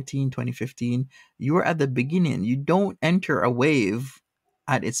 2014, 2015. You were at the beginning. You don't enter a wave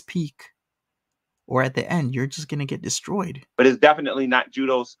at its peak or at the end. You're just gonna get destroyed. But it's definitely not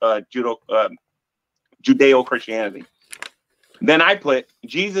Judeo-Christianity. Then I put,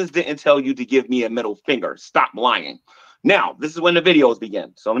 Jesus didn't tell you to give me a middle finger. Stop lying. Now, this is when the videos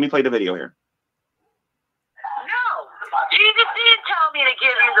begin. So let me play the video here. No, Jesus didn't tell me to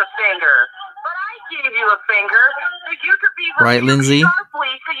give you the finger, but I gave you a finger so you could be right, Lindsay.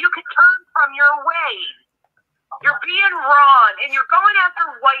 Sharply, so you could turn from your ways. You're being wrong, and you're going after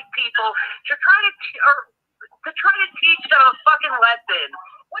white people. You're trying to teach them a fucking lesson.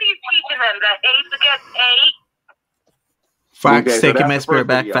 What are you teaching them? That hate's against hate? Facts. Okay, taking my spirit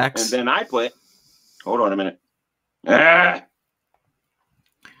back. Video. Facts. And then I put, hold on a minute.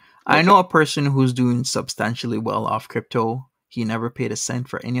 I know a person who's doing substantially well off crypto. He never paid a cent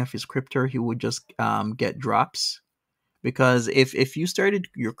for any of his crypto. He would just get drops Because if you started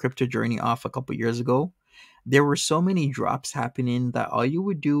your crypto journey off a couple years ago, there were so many drops happening that all you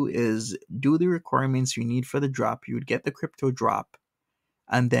would do is do the requirements you need for the drop. You would get the crypto drop,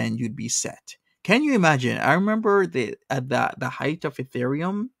 and then you'd be set. Can you imagine? I remember at the height of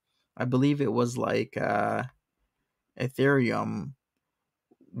Ethereum, I believe it was like Ethereum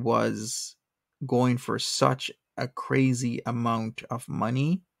was going for such a crazy amount of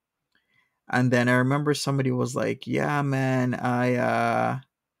money. And then I remember somebody was like, "Yeah, man, I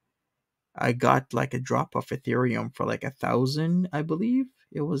got like a drop of Ethereum for like 1,000, I believe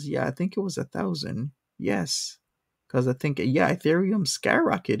it was. Yeah, I think it was 1,000. Yes, because I think Ethereum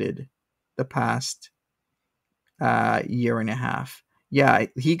skyrocketed the past year and a half. Yeah,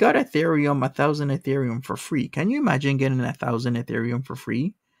 he got 1,000 Ethereum for free. Can you imagine getting 1,000 Ethereum for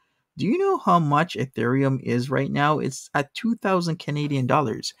free? Do you know how much Ethereum is right now? It's at 2,000 Canadian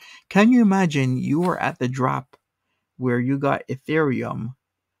dollars. Can you imagine you were at the drop where you got Ethereum,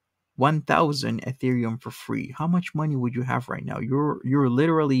 1,000 Ethereum for free? How much money would you have right now? You're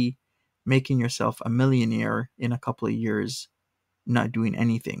literally making yourself a millionaire in a couple of years, not doing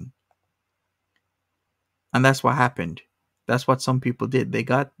anything. And that's what happened. That's what some people did. They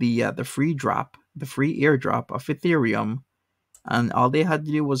got the free drop, the free airdrop of Ethereum, and all they had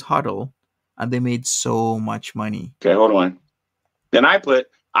to do was hodl, and they made so much money. Okay, hold on. Then I put,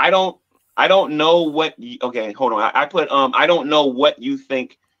 I don't know what. Okay, hold on. I put, I don't know what you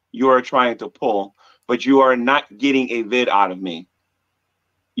think you are trying to pull, but you are not getting a vid out of me.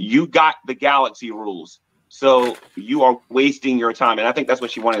 You got the galaxy rules, so you are wasting your time. And I think that's what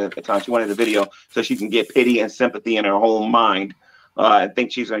she wanted at the time. She wanted a video so she can get pity and sympathy in her whole mind. I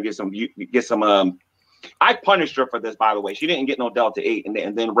think she's gonna get some. I punished her for this, by the way. She didn't get no Delta 8,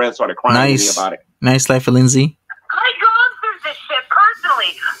 and then Red started crying to me about it. Nice life for Lindsay. I gone through this shit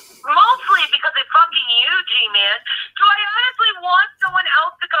personally, mostly because of fucking you, G-Man. Do I honestly want someone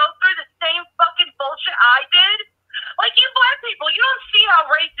else to go through the same fucking bullshit I did? Like, you black people, you don't see how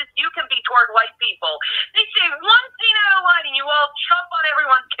racist you can be toward white people. They say one scene out of line and you all jump on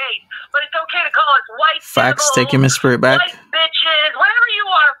everyone's case, but it's okay to call us white Facts, devils, taking my spirit back. white bitches, whatever you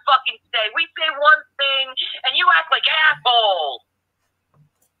want to fucking say. We say one thing and you act like assholes.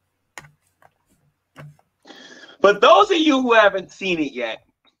 But those of you who haven't seen it yet,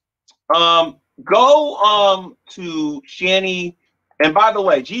 go to Shanny. And by the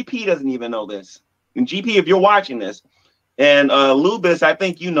way, GP doesn't even know this. And GP, if you're watching this, and Lubis, I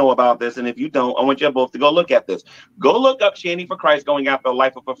think you know about this. And if you don't, I want you both to go look at this. Go look up Shanny for Christ going after the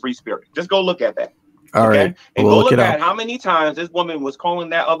life of a free spirit. Just go look at that. All right. And we'll go look at how many times this woman was calling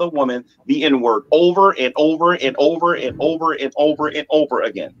that other woman the N-word over and over and over and over and over and over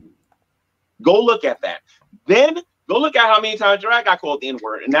again. Go look at that. Then go look at how many times Drag got called the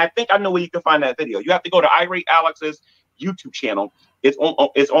N-word. And I think I know where you can find that video. You have to go to Irate Alex's YouTube channel. It's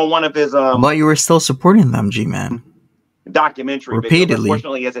on one of his but you were still supporting them, G-Man. Documentary repeatedly. Video.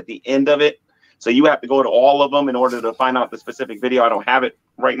 Unfortunately, it's at the end of it. So you have to go to all of them in order to find out the specific video. I don't have it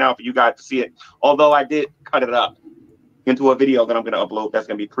right now for you guys to see it. Although I did cut it up into a video that I'm going to upload. That's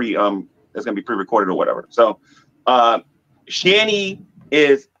going to be pre-recorded or whatever. So Shanny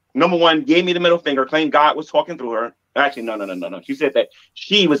is number one, gave me the middle finger, claimed God was talking through her. Actually, no. She said that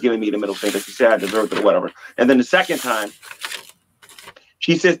she was giving me the middle finger. She said I deserved it or whatever. And then the second time,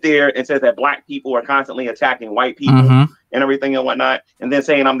 she sits there and says that black people are constantly attacking white people and everything and whatnot, and then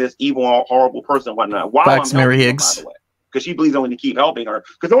saying I'm this evil, horrible person and whatnot. While Facts, I'm Mary helping Higgs. her, by the way, because she believes only to keep helping her.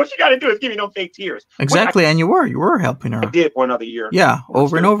 Because all she got to do is give me no fake tears. Exactly, and you were helping her. I did for another year. Yeah,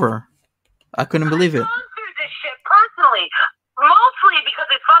 over and over. I couldn't believe it. I've gone through this shit personally, mostly because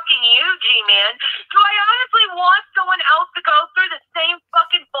of fucking you, G-Man. Do I honestly want someone else to go through the same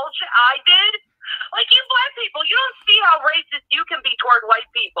fucking bullshit I did? Like, you black people, you don't see how racist you can be toward white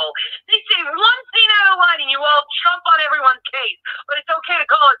people. They say one scene out of line and you all jump on everyone's case, but it's okay to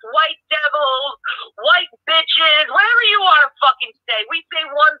call us white devils, white bitches, whatever you want to fucking say. We say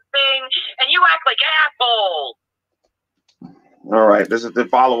one thing and you act like assholes. All right, this is the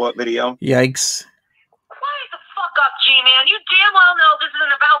follow-up video. Yikes. Quiet the fuck up, G-Man. You damn well know this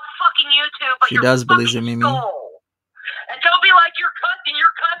isn't about fucking YouTube, but She does believe in Mimi. And don't be like, you're cussing.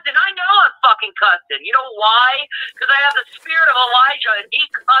 I know I'm fucking cussing. You know why? Because I have the spirit of Elijah, and he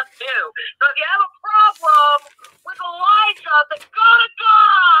cussed too. So if you have a problem with Elijah, then go to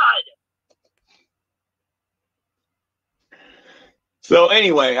God. So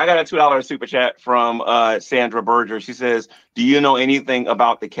anyway, I got a $2 super chat from Sandra Berger. She says, "Do you know anything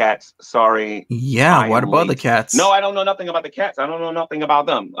about the cats?" Sorry. Yeah, what about the cats? No, I don't know nothing about the cats. I don't know nothing about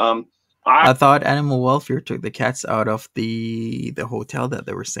them. I thought animal welfare took the cats out of the hotel that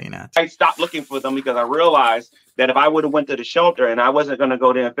they were staying at. I stopped looking for them because I realized that if I would have went to the shelter and I wasn't going to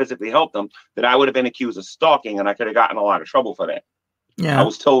go there and physically help them, that I would have been accused of stalking, and I could have gotten a lot of trouble for that. Yeah, I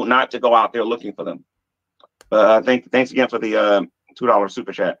was told not to go out there looking for them. Thanks again for the $2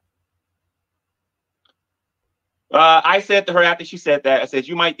 super chat. I said to her after she said that, I said,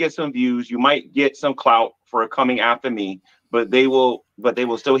 you might get some views, you might get some clout for coming after me, but they will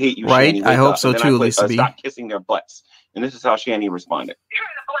still hate you. Right? Shanny, I hope so too, Lisa B. Stop kissing their butts. And this is how Shanny responded. You're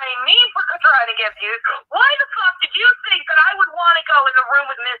trying to blame me for trying to get views. Why the fuck did you think that I would want to go in the room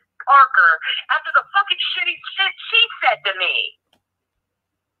with Miss Parker after the fucking shitty shit she said to me?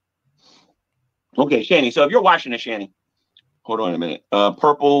 Okay, Shanny. So if you're watching this, Shanny, hold on a minute.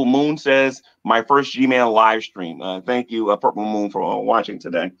 Purple Moon says, my first Gmail live stream. Thank you, Purple Moon, for watching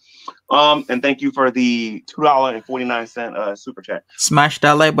today. And thank you for the $2.49 super chat. Smash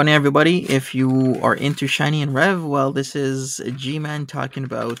that like button, everybody. If you are into Shiny and Rev, well, this is G-Man talking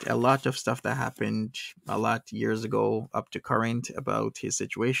about a lot of stuff that happened a lot years ago up to current about his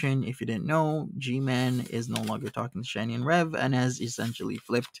situation. If you didn't know, G-Man is no longer talking to Shiny and Rev and has essentially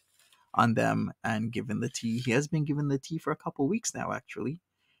flipped on them and given the tea. He has been given the tea for a couple weeks now, actually,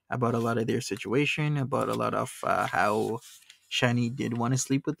 about a lot of their situation, about a lot of how Shiny did want to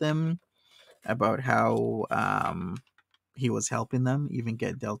sleep with them, about how he was helping them even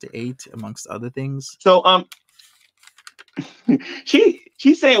get Delta 8, amongst other things. So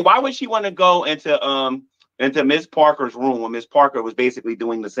she's saying, why would she want to go into Miss Parker's room when Miss Parker was basically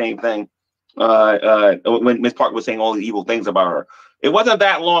doing the same thing when Miss Parker was saying all the evil things about her? It wasn't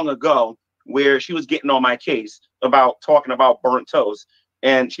that long ago where she was getting on my case about talking about burnt toast,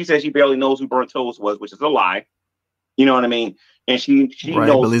 and she said she barely knows who burnt toast was, which is a lie. You know what I mean? And she right,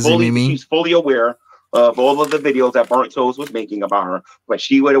 knows fully, she's fully aware of all of the videos that burnt toast was making about her. But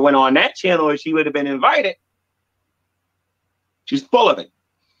she would have went on that channel if she would have been invited. She's full of it.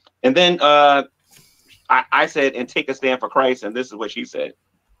 And then I said, and take a stand for Christ, and this is what she said.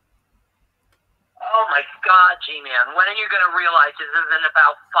 Oh my God, G-Man, when are you going to realize this isn't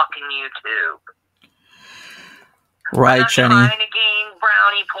about fucking YouTube? Right, Shanny. I'm not trying to gain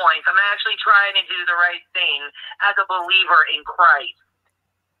brownie points. I'm actually trying to do the right thing as a believer in Christ.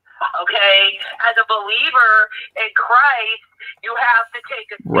 Okay? As a believer in Christ, you have to take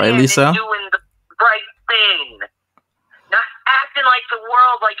a stand right, Lisa? in doing the right thing. Not acting like the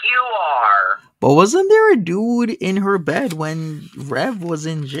world like you are. But wasn't there a dude in her bed when Rev was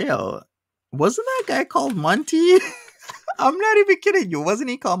in jail? Wasn't that guy called Monty? I'm not even kidding you. Wasn't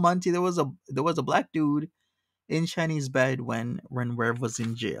he called Monty? There was a black dude in Shanny's bed when Rev was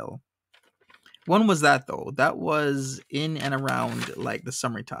in jail. When was that though? That was in and around like the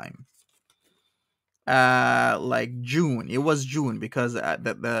summertime. Like June. It was June because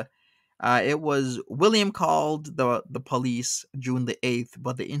it was William called the police June the 8th,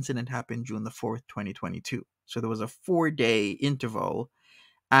 but the incident happened June the 4th, 2022. So there was a 4-day interval.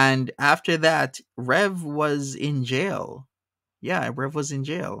 And after that, Rev was in jail. Yeah, Rev was in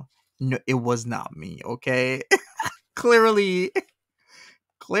jail. No, it was not me, okay? Clearly,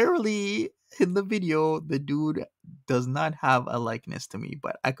 in the video, the dude does not have a likeness to me,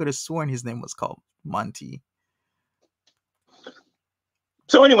 but I could have sworn his name was called Monty.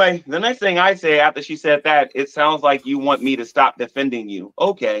 So anyway, the next thing I say after she said that, it sounds like you want me to stop defending you.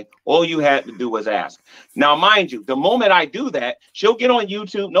 Okay, all you had to do was ask. Now, mind you, the moment I do that, she'll get on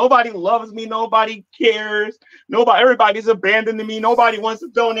YouTube. Nobody loves me. Nobody cares. Everybody's abandoning me. Nobody wants to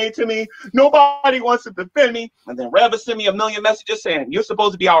donate to me. Nobody wants to defend me. And then Rev send me a million messages saying, you're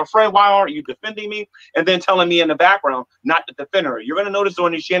supposed to be our friend. Why aren't you defending me? And then telling me in the background not to defend her. You're going to notice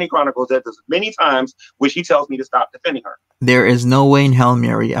on these Shanny Chronicles that there's many times where she tells me to stop defending her. There is no way in hell,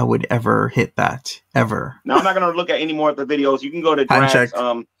 Mary, I would ever hit that. Ever. Now, I'm not going to look at any more of the videos. You can go to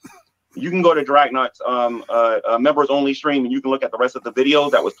Dragnut's members only stream, and you can look at the rest of the videos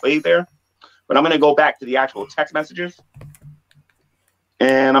that was played there. But I'm going to go back to the actual text messages,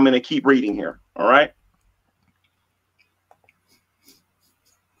 and I'm going to keep reading here. All right.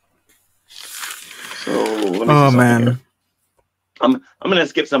 So let me see man. Here. I'm going to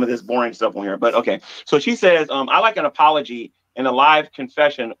skip some of this boring stuff on here, but okay. So she says, I like an apology and a live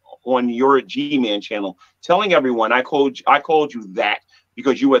confession on your G-Man channel, telling everyone I called you that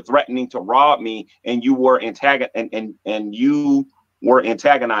because you were threatening to rob me and you were you were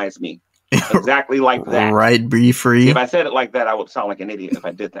antagonized me. Exactly like that. Right, be free. If I said it like that, I would sound like an idiot if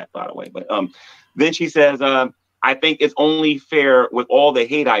I did that, by the way. But then she says, I think it's only fair with all the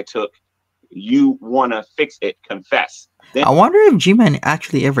hate I took. You want to fix it, confess. Then, I wonder if G-Man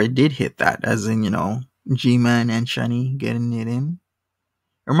actually ever did hit that, as in, G-Man and Shani getting it in.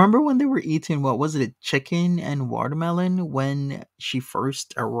 Remember when they were eating, what was it, chicken and watermelon when she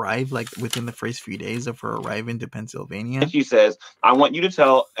first arrived, like within the first few days of her arriving to Pennsylvania? And she says, I want you to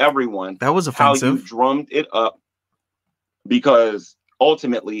tell everyone that was how you offensive. drummed it up, because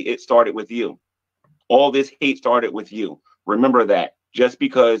ultimately it started with you. All this hate started with you. Remember that, just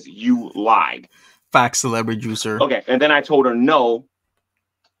because you lied. Fact, celebrity juicer. Okay, and then I told her no,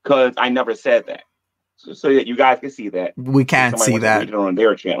 because I never said that. So that you guys can see that. We can't see that. Read it on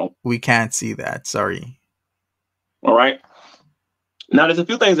their channel. We can't see that. Sorry. All right. Now, there's a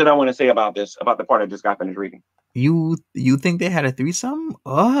few things that I want to say about this, about the part I just got finished reading. You think they had a threesome?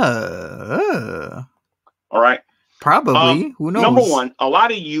 All right. Probably. Who knows? Number one, a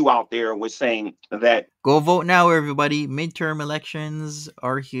lot of you out there was saying that. Go vote now, everybody. Midterm elections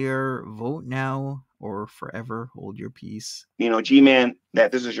are here. Vote now or forever hold your peace. You know, G-Man,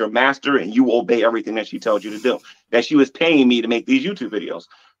 that this is your master and you obey everything that she tells you to do. That she was paying me to make these YouTube videos.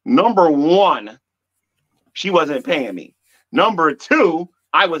 Number one, she wasn't paying me. Number two,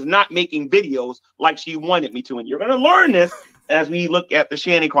 I was not making videos like she wanted me to. And you're going to learn this as we look at the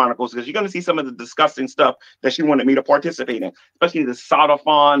Shanny Chronicles, because you're going to see some of the disgusting stuff that she wanted me to participate in, especially the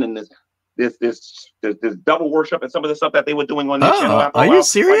Sodaphon and this double worship and some of the stuff that they were doing on their channel. Are you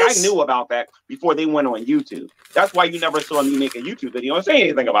serious? Like, I knew about that before they went on YouTube. That's why you never saw me make a YouTube video and say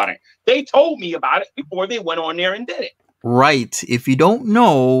anything about it. They told me about it before they went on there and did it. Right. If you don't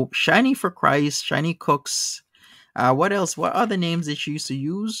know, Shiny for Christ, Shiny Cooks, what else? What other names that she used to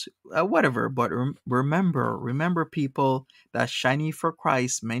use? Whatever. But remember, people, that Shiny for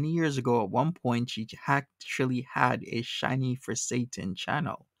Christ, many years ago, at one point, she actually had a Shiny for Satan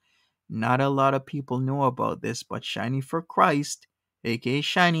channel. Not a lot of people know about this, but Shiny for Christ, aka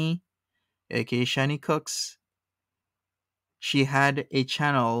Shiny Cooks, she had a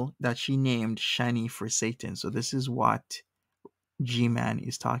channel that she named Shiny for Satan. So this is what G-Man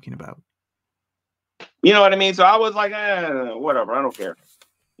is talking about. You know what I mean? So I was like, whatever, I don't care.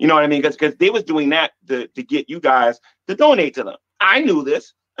 You know what I mean? Because they was doing that to get you guys to donate to them. I knew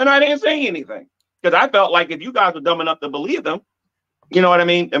this, and I didn't say anything. Because I felt like if you guys were dumb enough to believe them, you know what I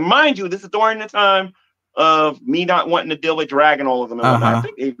mean? And mind you, this is during the time of me not wanting to deal with dragging all of them. And I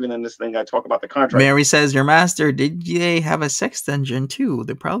think even in this thing, I talk about the contract. Mary says, your master, did they have a sex dungeon too?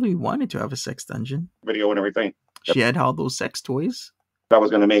 They probably wanted to have a sex dungeon. Video and everything. She had all those sex toys. I was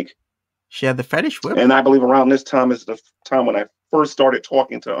going to make. She had the fetish whip. And I believe around this time is the time when I first started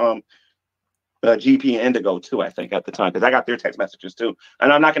talking to GP and Indigo too, I think, at the time. Because I got their text messages too.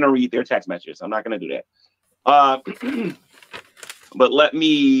 And I'm not going to read their text messages. I'm not going to do that. But let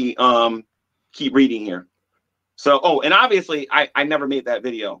me keep reading here. So, and obviously, I never made that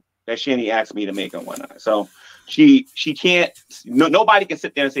video that Shanny asked me to make and whatnot. So she can't, nobody can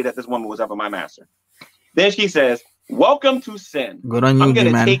sit there and say that this woman was ever my master. Then she says, welcome to sin. Good on you, I'm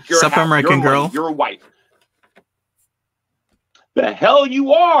gonna man. take your Sup, house, American your girl. money, your wife. The hell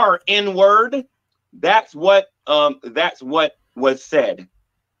you are, N-word. That's what was said.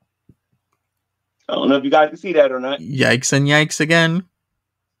 I don't know if you guys can see that or not. Yikes and yikes again.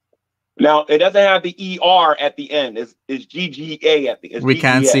 Now, it doesn't have the ER at the end. It's GGA at the end. We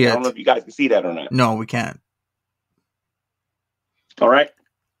can't see it. I don't know if you guys can see that or not. No, we can't. All right.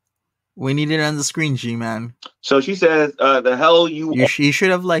 We need it on the screen, G-Man. So she says, the hell you should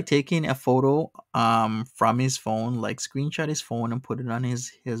have like taken a photo from his phone, like screenshot his phone and put it on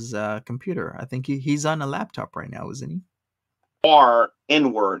his computer. I think he's on a laptop right now, isn't he? Are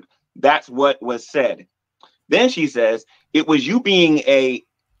N-word. That's what was said. Then she says, it was you being a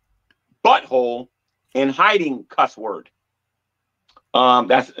butthole and hiding cuss word.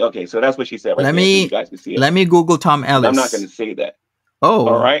 That's okay. So that's what she said. Right let there, me so you guys can see it. Let me Google Tom Ellis. I'm not going to say that. Oh,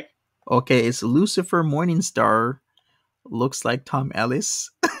 all right. Okay, it's Lucifer Morningstar. Looks like Tom Ellis.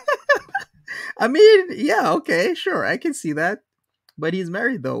 I mean, yeah, okay, sure, I can see that. But he's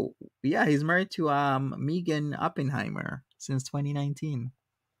married though. Yeah, he's married to Megan Oppenheimer since 2019.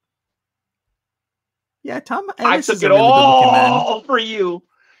 Yeah, Tom Ellis I took is a it really all good looking man. for you.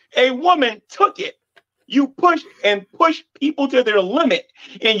 A woman took it. You push people to their limit,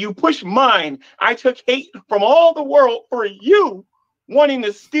 and you push mine. I took hate from all the world for you, wanting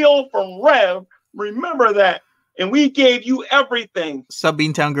to steal from Rev. Remember that. And we gave you everything. Sub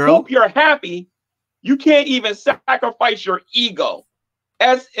Beantown girl. Hope you're happy. You can't even sacrifice your ego.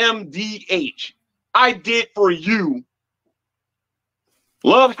 SMDH. I did for you.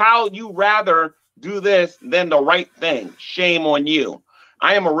 Love how you rather do this than the right thing. Shame on you.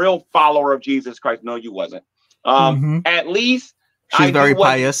 I am a real follower of Jesus Christ. No, you wasn't. At least she's I very do what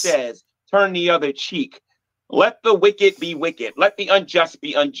pious. He says. Turn the other cheek. Let the wicked be wicked. Let the unjust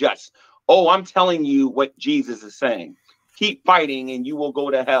be unjust. Oh, I'm telling you what Jesus is saying. keep fighting and you will go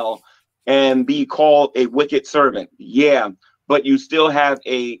to hell and be called a wicked servant. Yeah, but you still have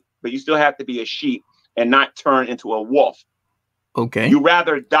to be a sheep and not turn into a wolf. Okay. You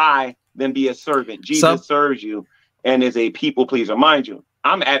rather die than be a servant. Jesus serves you and is a people pleaser. Mind you,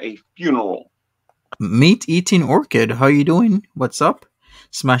 I'm at a funeral. Meat eating orchid, how you doing? What's up?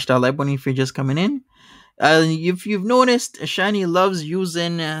 Smash that like button if you're just coming in. If you've noticed, Shanny loves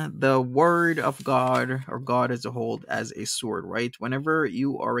using the word of God or God as a whole as a sword, right? Whenever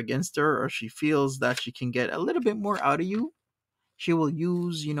you are against her or she feels that she can get a little bit more out of you, she will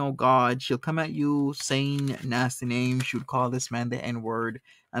use, God. She'll come at you saying nasty names. She would call this man the N-word.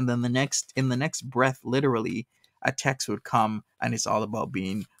 And then in the next breath, literally, a text would come and it's all about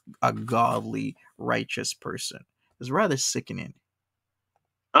being a godly, righteous person. It's rather sickening.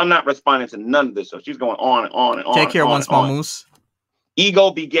 I'm not responding to none of this. So she's going on and on and on. Take care, one small moose.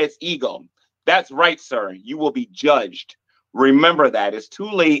 Ego begets ego. That's right, sir. You will be judged. Remember that. It's too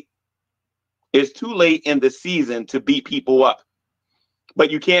late. It's too late in the season to beat people up.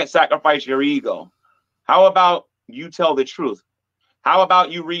 But you can't sacrifice your ego. How about you tell the truth? How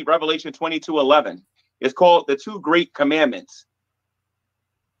about you read Revelation 22:11? It's called the two great commandments.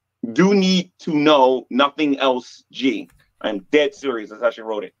 Do need to know nothing else, G. I'm dead serious. That's how she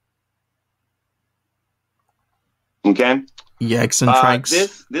wrote it. Okay? Yikes and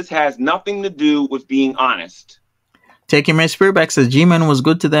trikes. This has nothing to do with being honest. Taking my spirit back says G-Man was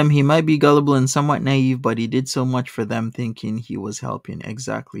good to them. He might be gullible and somewhat naive, but he did so much for them thinking he was helping.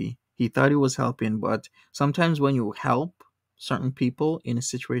 Exactly. He thought he was helping, but sometimes when you help certain people in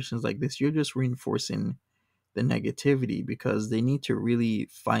situations like this, you're just reinforcing the negativity because they need to really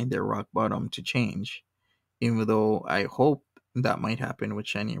find their rock bottom to change. Even though I hope that might happen with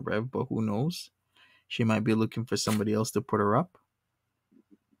Shanny and Rev, but who knows? She might be looking for somebody else to put her up.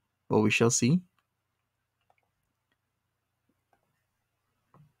 But we shall see.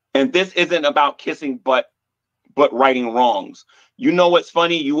 And this isn't about kissing but righting wrongs. You know what's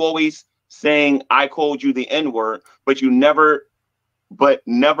funny? You always saying I called you the N-word, but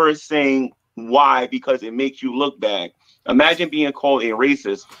never saying why, because it makes you look bad. Imagine being called a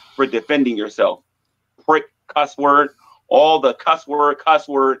racist for defending yourself. Prick, cuss word, all the cuss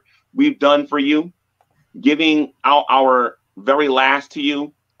word we've done for you, giving out our very last to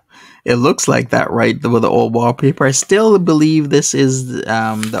you. It looks like that, right? With the old wallpaper. I still believe this is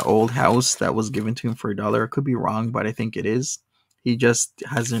the old house that was given to him for $1. I could be wrong, but I think it is. He just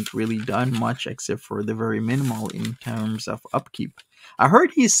hasn't really done much except for the very minimal in terms of upkeep. I heard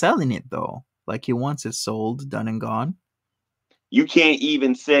he's selling it though. Like he wants it sold, done and gone. You can't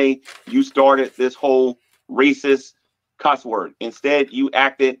even say you started this whole racist cuss word. Instead, you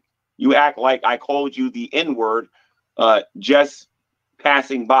act like I called you the N-word just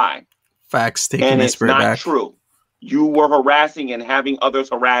passing by. Facts, taking and it's not back. True. You were harassing and having others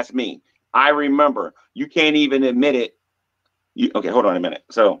harass me. I remember. You can't even admit it. Okay, hold on a minute.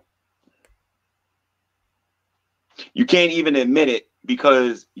 So you can't even admit it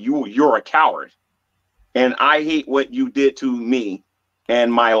because you're a coward. And I hate what you did to me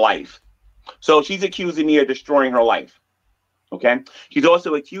and my life. So she's accusing me of destroying her life. Okay. She's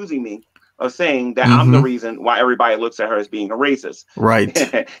also accusing me of saying that I'm the reason why everybody looks at her as being a racist. Right.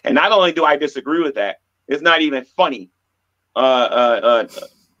 And not only do I disagree with that, it's not even funny, to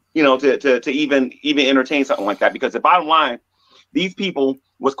even entertain something like that. Because the bottom line, these people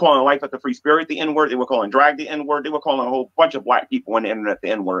was calling Life of the Free Spirit the N-word. They were calling Drag the N-word. They were calling a whole bunch of black people on the internet the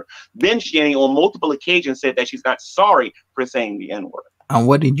N-word. Then Shanny on multiple occasions said that she's not sorry for saying the N-word. And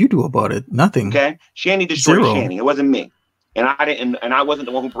what did you do about it? Nothing. Okay. Shanny destroyed Zero. Shanny. It wasn't me. And I wasn't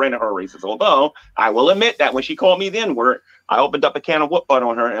the one who branded her racist. Although I will admit that when she called me the N-word, I opened up a can of whoop butt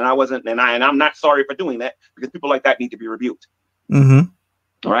on her, and I'm not sorry for doing that because people like that need to be rebuked. All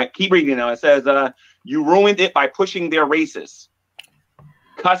right, keep reading now. It says, you ruined it by pushing their racists.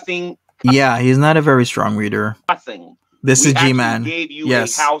 Cussing. Yeah, he's not a very strong reader. Cussing. This is G-Man. We gave you a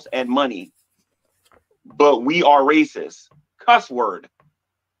house and money, but we are racist. Cuss word.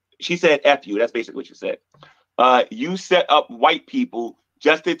 She said F you. That's basically what she said. You set up white people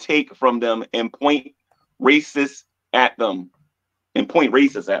just to take from them and point racists at them.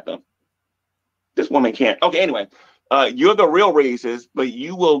 This woman can't. Okay, anyway. You're the real racist, but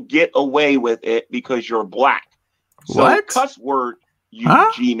you will get away with it because you're black. So what? Cuss word, you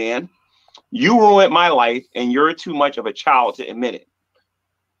G-man. You ruined my life, and you're too much of a child to admit it.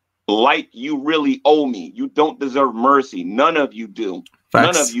 Like you really owe me. You don't deserve mercy. None of you do.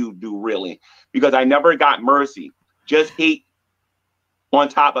 Facts. None of you do, really. Because I never got mercy. Just hate on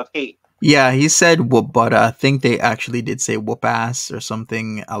top of hate. Yeah, he said whoop, but I think they actually did say whoop ass or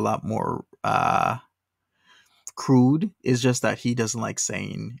something a lot more crude. It's just that he doesn't like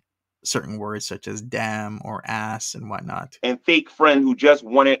saying certain words such as damn or ass and whatnot. And fake friend who just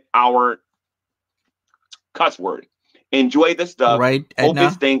wanted our cuss word. Enjoy the stuff. Right, Hope Edna?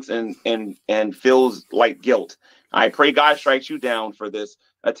 it stinks and feels like guilt. I pray God strikes you down for this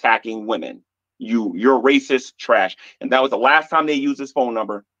attacking women. You're racist trash. And that was the last time they used his phone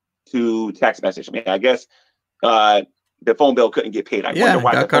number to text message me. I guess the phone bill couldn't get paid. I wonder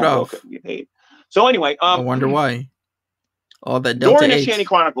why the phone bill couldn't get paid. So anyway, I wonder why. All that Delta during the Shanny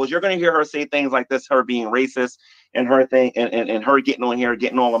Chronicles, you're going to hear her say things like this, her being racist and her thing and her getting on here,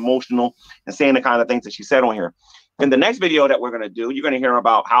 getting all emotional and saying the kind of things that she said on here. In the next video that we're going to do, you're going to hear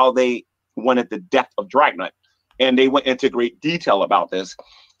about how they wanted the death of Dragnet. And they went into great detail about this.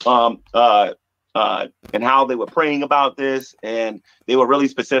 And how they were praying about this, and they were really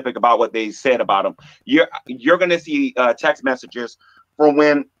specific about what they said about him. You're going to see text messages from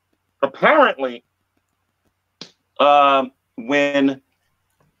when apparently when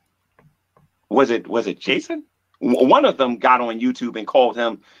was it Jason? One of them got on YouTube and called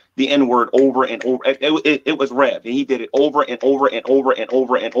him the N-word over and over. It was Rev, and he did it over and over and over and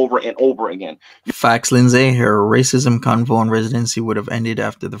over and over and over again. Facts, Lindsay. Her racism convo and residency would have ended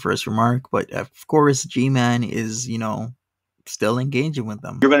after the first remark, but of course, G-Man is, still engaging with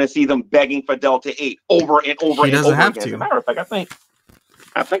them. You're going to see them begging for Delta 8 over and over and over again. As a matter of fact,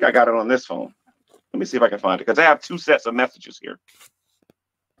 I think I got it on this phone. Let me see if I can find it, because I have two sets of messages here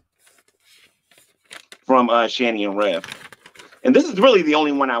from Shanny and Rev. And this is really the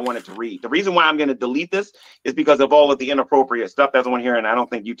only one I wanted to read. The reason why I'm going to delete this is because of all of the inappropriate stuff that's on here, and I don't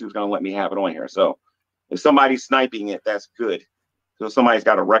think YouTube's going to let me have it on here. So if somebody's sniping it, that's good. So somebody's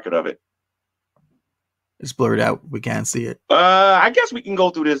got a record of it. It's blurred out. We can't see it. I guess we can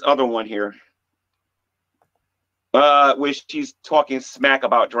go through this other one here. Where she's talking smack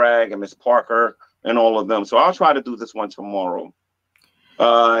about Drag and Miss Parker and all of them. So I'll try to do this one tomorrow.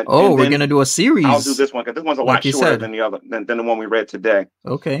 We're gonna do a series. I'll do this one because this one's a lot shorter than the other than the one we read today.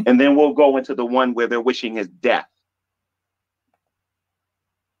 Okay. And then we'll go into the one where they're wishing his death.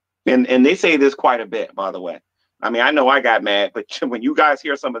 And they say this quite a bit, by the way. I mean, I know I got mad, but when you guys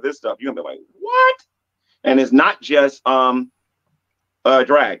hear some of this stuff, you're gonna be like, what? And it's not just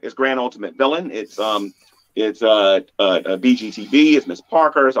Drag, it's Grand Ultimate Villain, it's BGTV, it's Miss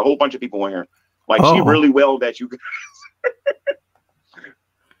Parker, it's a whole bunch of people in here. Like she really well that you guys.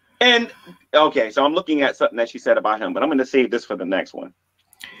 And okay, so I'm looking at something that she said about him, but I'm going to save this for the next one.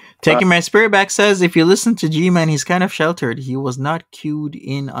 Taking My Spirit Back says, if you listen to G-Man, he's kind of sheltered. He was not cued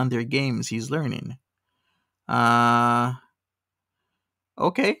in on their games. He's learning. Okay.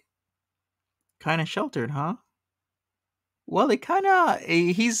 Kind of sheltered, huh? Well, I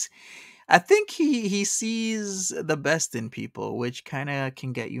think he sees the best in people, which kind of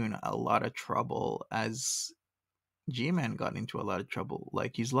can get you in a lot of trouble, as G-Man got into a lot of trouble.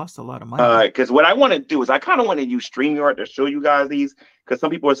 Like, he's lost a lot of money. Because what I want to do is I kind of want to use StreamYard to show you guys these, because some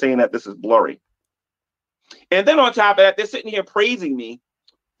people are saying that this is blurry. And then on top of that, they're sitting here praising me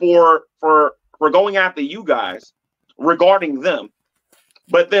for going after you guys regarding them,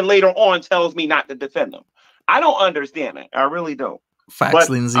 but then later on tells me not to defend them. I don't understand it. I really don't. Facts, but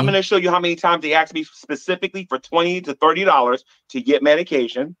Lindsay. I'm going to show you how many times they asked me specifically for $20 to $30 to get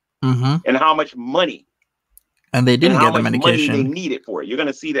medication, and how much money. And they didn't get the medication. Money they needed for it. You're going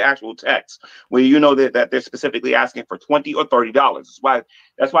to see the actual text where you know that they're specifically asking for $20 or $30.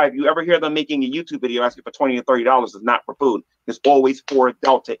 That's why if you ever hear them making a YouTube video asking for $20 or $30, it's not for food. It's always for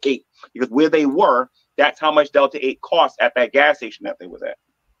Delta 8. Because where they were, that's how much Delta 8 cost at that gas station that they was at.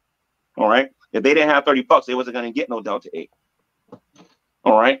 All right. If they didn't have $30, they wasn't going to get no Delta 8.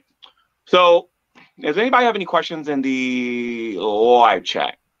 All right. So does anybody have any questions in the live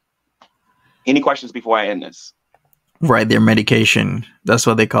chat? Any questions before I end this? Right, their medication. That's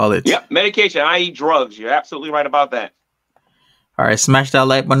what they call it. Yep, medication, i.e. drugs. You're absolutely right about that. All right, smash that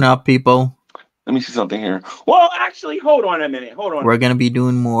like button up, people. Let me see something here. Well, actually, hold on a minute. We're going to be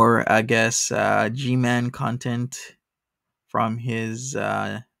doing more, I guess, G-Man content from his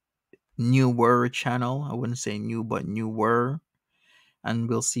newer channel. I wouldn't say new, but newer. And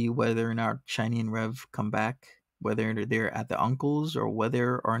we'll see whether or not Shanny and Rev come back, whether they're at the uncle's or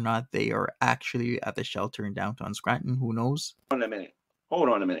whether or not they are actually at the shelter in downtown Scranton. Who knows? Hold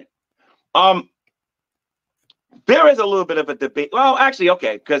on a minute. There is a little bit of a debate. Well, actually,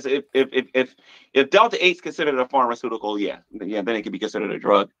 okay, because if Delta 8 is considered a pharmaceutical, then it can be considered a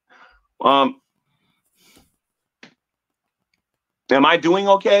drug. Am I doing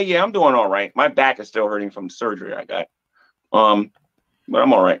okay? Yeah, I'm doing all right. My back is still hurting from surgery I got. But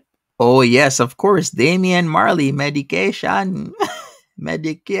I'm all right. Oh, yes, of course. Damian Marley, medication.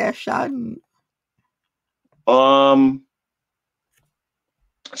 Medication. So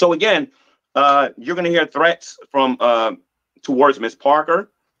again, you're going to hear threats from towards Miss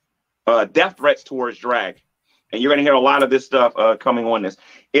Parker, death threats towards Drag. And you're going to hear a lot of this stuff coming on this.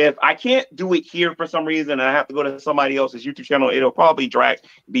 If I can't do it here for some reason and I have to go to somebody else's YouTube channel, it'll probably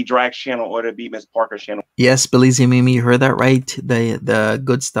be Drag's channel or it'll be Miss Parker's channel. Yes, Belize Mimi, you heard that right. The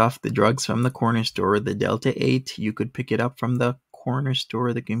good stuff, the drugs from the corner store, the Delta 8, you could pick it up from the corner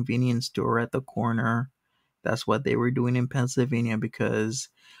store, the convenience store at the corner. That's what they were doing in Pennsylvania because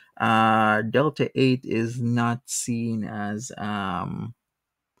Delta 8 is not seen as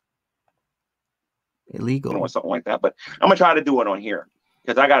illegal or something like that. But I'm gonna try to do it on here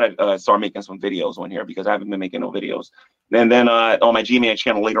because I gotta start making some videos on here because I haven't been making no videos. And then on my G-Man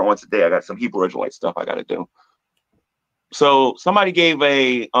channel later on today, I got some Hebrew Israelite stuff I gotta do. So somebody gave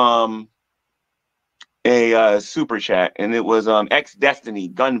a super chat, and it was X Destiny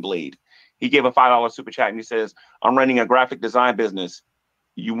Gunblade. He gave a $5 super chat, and he says, "I'm running a graphic design business.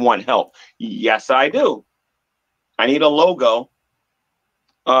 You want help?" Yes, I do. I need a logo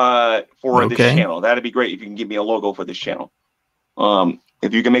for this channel. That'd be great if you can give me a logo for this channel.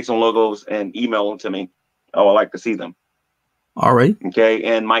 If you can make some logos and email them to me, I would like to see them. All right. Okay.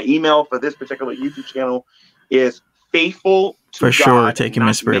 And my email for this particular YouTube channel is faithful to for God, sure taking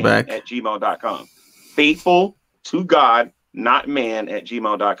my spirit back at gmail.com. Faithful to God, not man at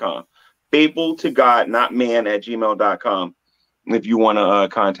gmail.com. Faithful to God, not man at gmail.com. If you want to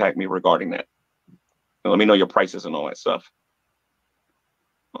contact me regarding that, let me know your prices and all that stuff.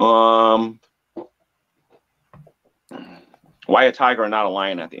 Why a tiger and not a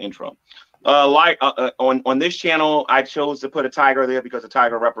lion at the intro? On this channel, I chose to put a tiger there because the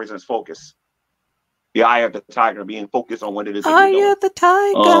tiger represents focus. The eye of the tiger being focused on what it is. Eye of the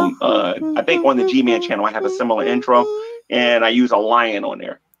tiger. I think on the G-Man channel, I have a similar intro, and I use a lion on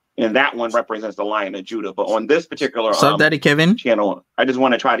there, and that one represents the Lion of Judah. But on this particular Daddy Kevin channel, I just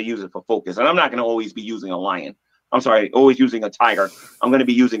want to try to use it for focus, and I'm not going to always be using a lion. I'm sorry, always using a tiger. I'm going to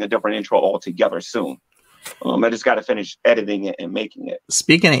be using a different intro altogether soon. I just got to finish editing it and making it.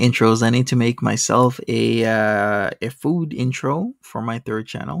 Speaking of intros, I need to make myself a food intro for my third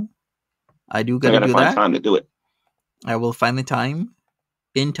channel. I do got to do that. Time to do it. I will find the time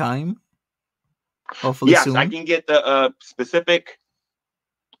in time. Hopefully soon. Yes, I can get the specific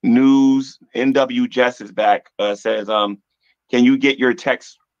news. NW Jess is back. Says, can you get your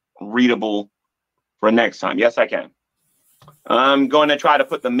text readable for next time? Yes, I can. I'm going to try to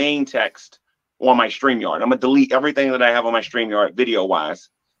put the main text on my StreamYard. I'm going to delete everything that I have on my StreamYard video-wise.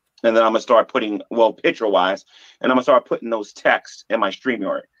 And then I'm going to start putting, picture-wise. And I'm going to start putting those texts in my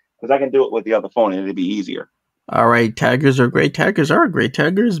StreamYard. Because I can do it with the other phone and it'll be easier. All right. Tigers are great. Tigers are great.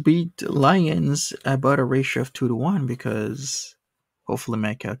 Tigers beat lions about a ratio of 2-1 because hopefully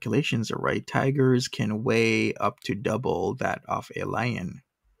my calculations are right. Tigers can weigh up to double that of a lion.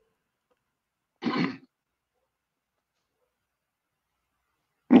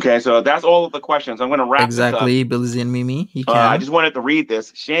 Okay, so that's all of the questions. I'm going to wrap exactly. this up. Billy and Mimi. He can. I just wanted to read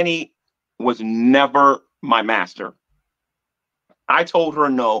this. Shanny was never my master. I told her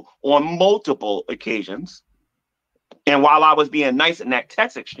no on multiple occasions. And while I was being nice in that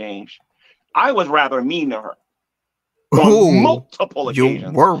text exchange, I was rather mean to her on multiple occasions.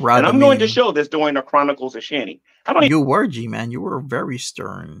 You were rather and I'm going to show this during the Chronicles of Shanny. You were, G-Man. You were very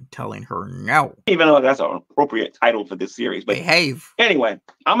stern telling her no. Even though that's an appropriate title for this series. But behave. Anyway,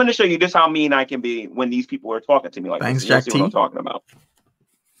 I'm going to show you just how mean I can be when these people are talking to me like Thanks, this. Jack See T. what I'm talking about.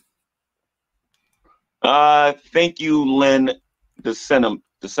 Thank you, Lynn, the cinnamon.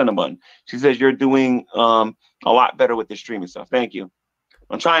 She says you're doing a lot better with the streaming stuff. Thank you.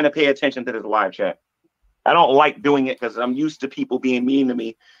 I'm trying to pay attention to this live chat. I don't like doing it because I'm used to people being mean to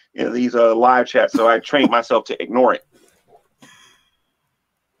me in these live chats, so I trained myself to ignore it.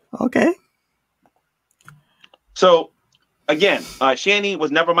 Okay. So, again, Shanny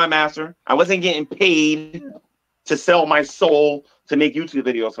was never my master. I wasn't getting paid to sell my soul to make YouTube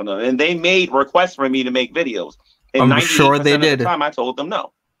videos for them. And they made requests for me to make videos. And I'm sure they did. Of the time, I told them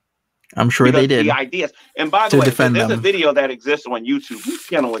no. I'm sure they did. The ideas. And by the way, there's a video that exists on YouTube. Whose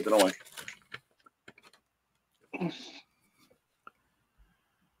channel is it on?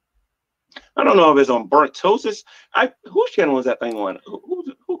 I don't know if it's on Burnt Toast. Whose channel is that thing on?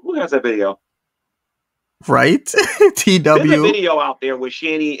 Who has that video? Right? TW. There's a video out there where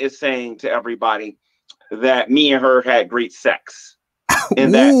Shanny is saying to everybody that me and her had great sex.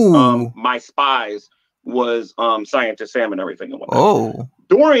 And that my spies was Scientist Sam and everything. And oh.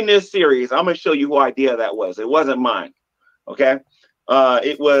 During this series, I'm going to show you who idea that was. It wasn't mine. Okay?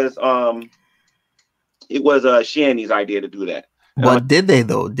 It was Shanny's idea to do that. But did they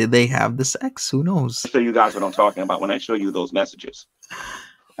though? Did they have the sex? Who knows? I'll show you guys what I'm talking about when I show you those messages.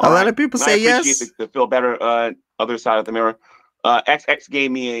 A lot of people say yes. I appreciate the feel better other side of the mirror. XX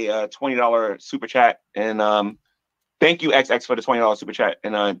gave me a $20 super chat, and thank you XX for the $20 super chat.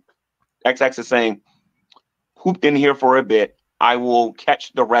 And XX is saying, hooped in here for a bit. I will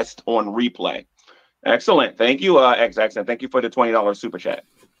catch the rest on replay. Excellent. Thank you, XX, and thank you for the $20 super chat.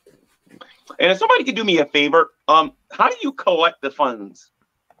 And if somebody could do me a favor, how do you collect the funds?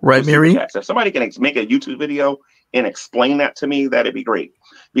 Right, Mary? If somebody can make a YouTube video and explain that to me, that'd be great.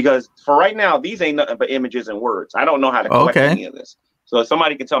 Because for right now, these ain't nothing but images and words. I don't know how to collect any of this. So if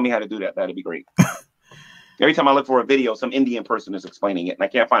somebody can tell me how to do that, that'd be great. Every time I look for a video, some Indian person is explaining it, and I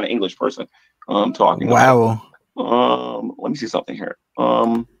can't find an English person talking. Wow. Let me see something here.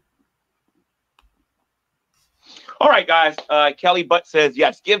 All right, guys. Kelly Butt says,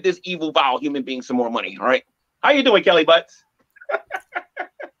 yes, give this evil, vile human being some more money. All right. How you doing, Kelly Butts?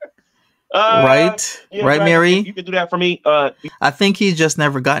 Right, Mary. You can do that for me. I think he's just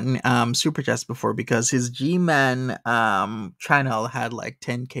never gotten super chats before because his G-Man channel had like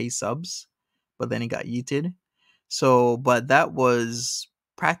 10K subs, but then he got yeeted. So, but that was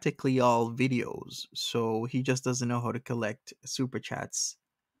practically all videos. So he just doesn't know how to collect super chats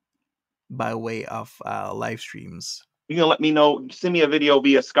by way of live streams. You can let me know. Send me a video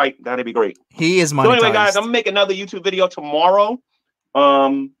via Skype. That'd be great. He is monetized. So anyway, guys, I'm gonna make another YouTube video tomorrow.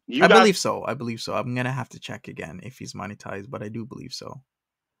 I believe so. I'm gonna have to check again if he's monetized, but I do believe so.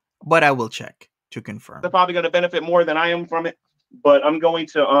 But I will check to confirm. They're probably gonna benefit more than I am from it. But I'm going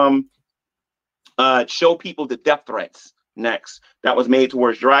to show people the death threats next that was made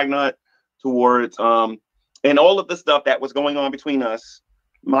towards Dragnut, towards and all of the stuff that was going on between us,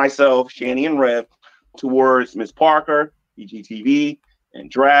 myself, Shanny, and Rev, towards Miss Parker, EGTV, and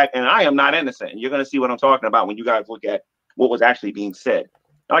Drag. And I am not innocent. And you're gonna see what I'm talking about when you guys look at what was actually being said.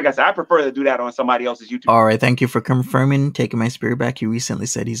 Like I said, I prefer to do that on somebody else's YouTube. All right, thank you for confirming. Taking my spirit back. You recently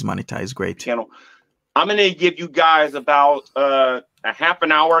said he's monetized. Great. Channel. I'm going to give you guys about a half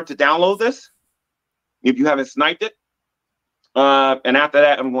an hour to download this, if you haven't sniped it. And after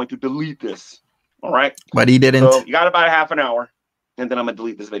that, I'm going to delete this. All right. But he didn't. So you got about a half an hour, and then I'm going to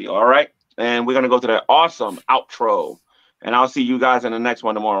delete this video. All right. And we're going to go to the awesome outro. And I'll see you guys in the next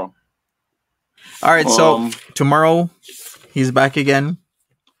one tomorrow. All right, so tomorrow he's back again.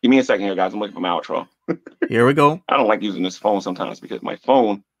 Give me a second here, guys. I'm looking for my outro. Here we go. I don't like using this phone sometimes because my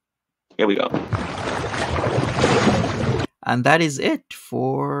phone. Here we go. And that is it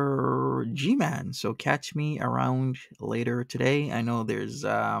for G-Man. So catch me around later today. I know there's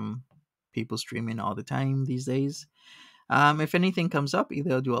people streaming all the time these days. If anything comes up,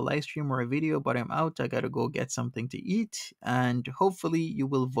 either I'll do a live stream or a video, but I'm out. I gotta go get something to eat. And hopefully you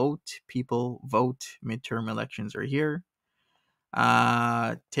will vote. People vote. Midterm elections are here.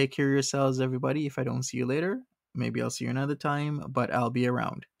 Take care of yourselves, everybody. If I don't see you later, maybe I'll see you another time, but I'll be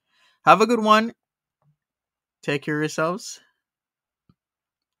around. Have a good one. Take care of yourselves.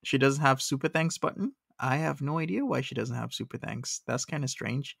 She doesn't have super thanks button. I have no idea why she doesn't have super thanks. That's kind of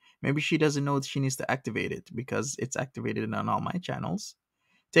strange. Maybe she doesn't know that she needs to activate it because it's activated on all my channels.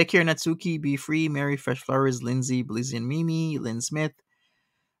 Take care, Natsuki, Be Free, Mary, Fresh Flowers, Lindsay, Blizzy and Mimi, Lynn Smith,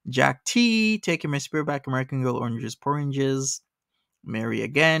 Jack T, Taking My Spirit Back, American Girl, Oranges, Poranges, Mary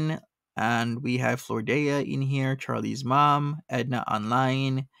again, and we have Flordea in here, Charlie's mom, Edna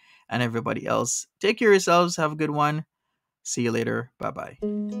online, and everybody else. Take care of yourselves. Have a good one. See you later. Bye-bye.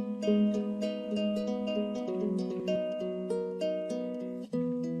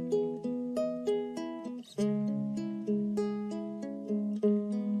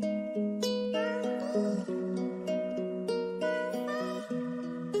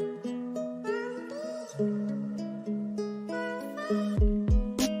 Thank you.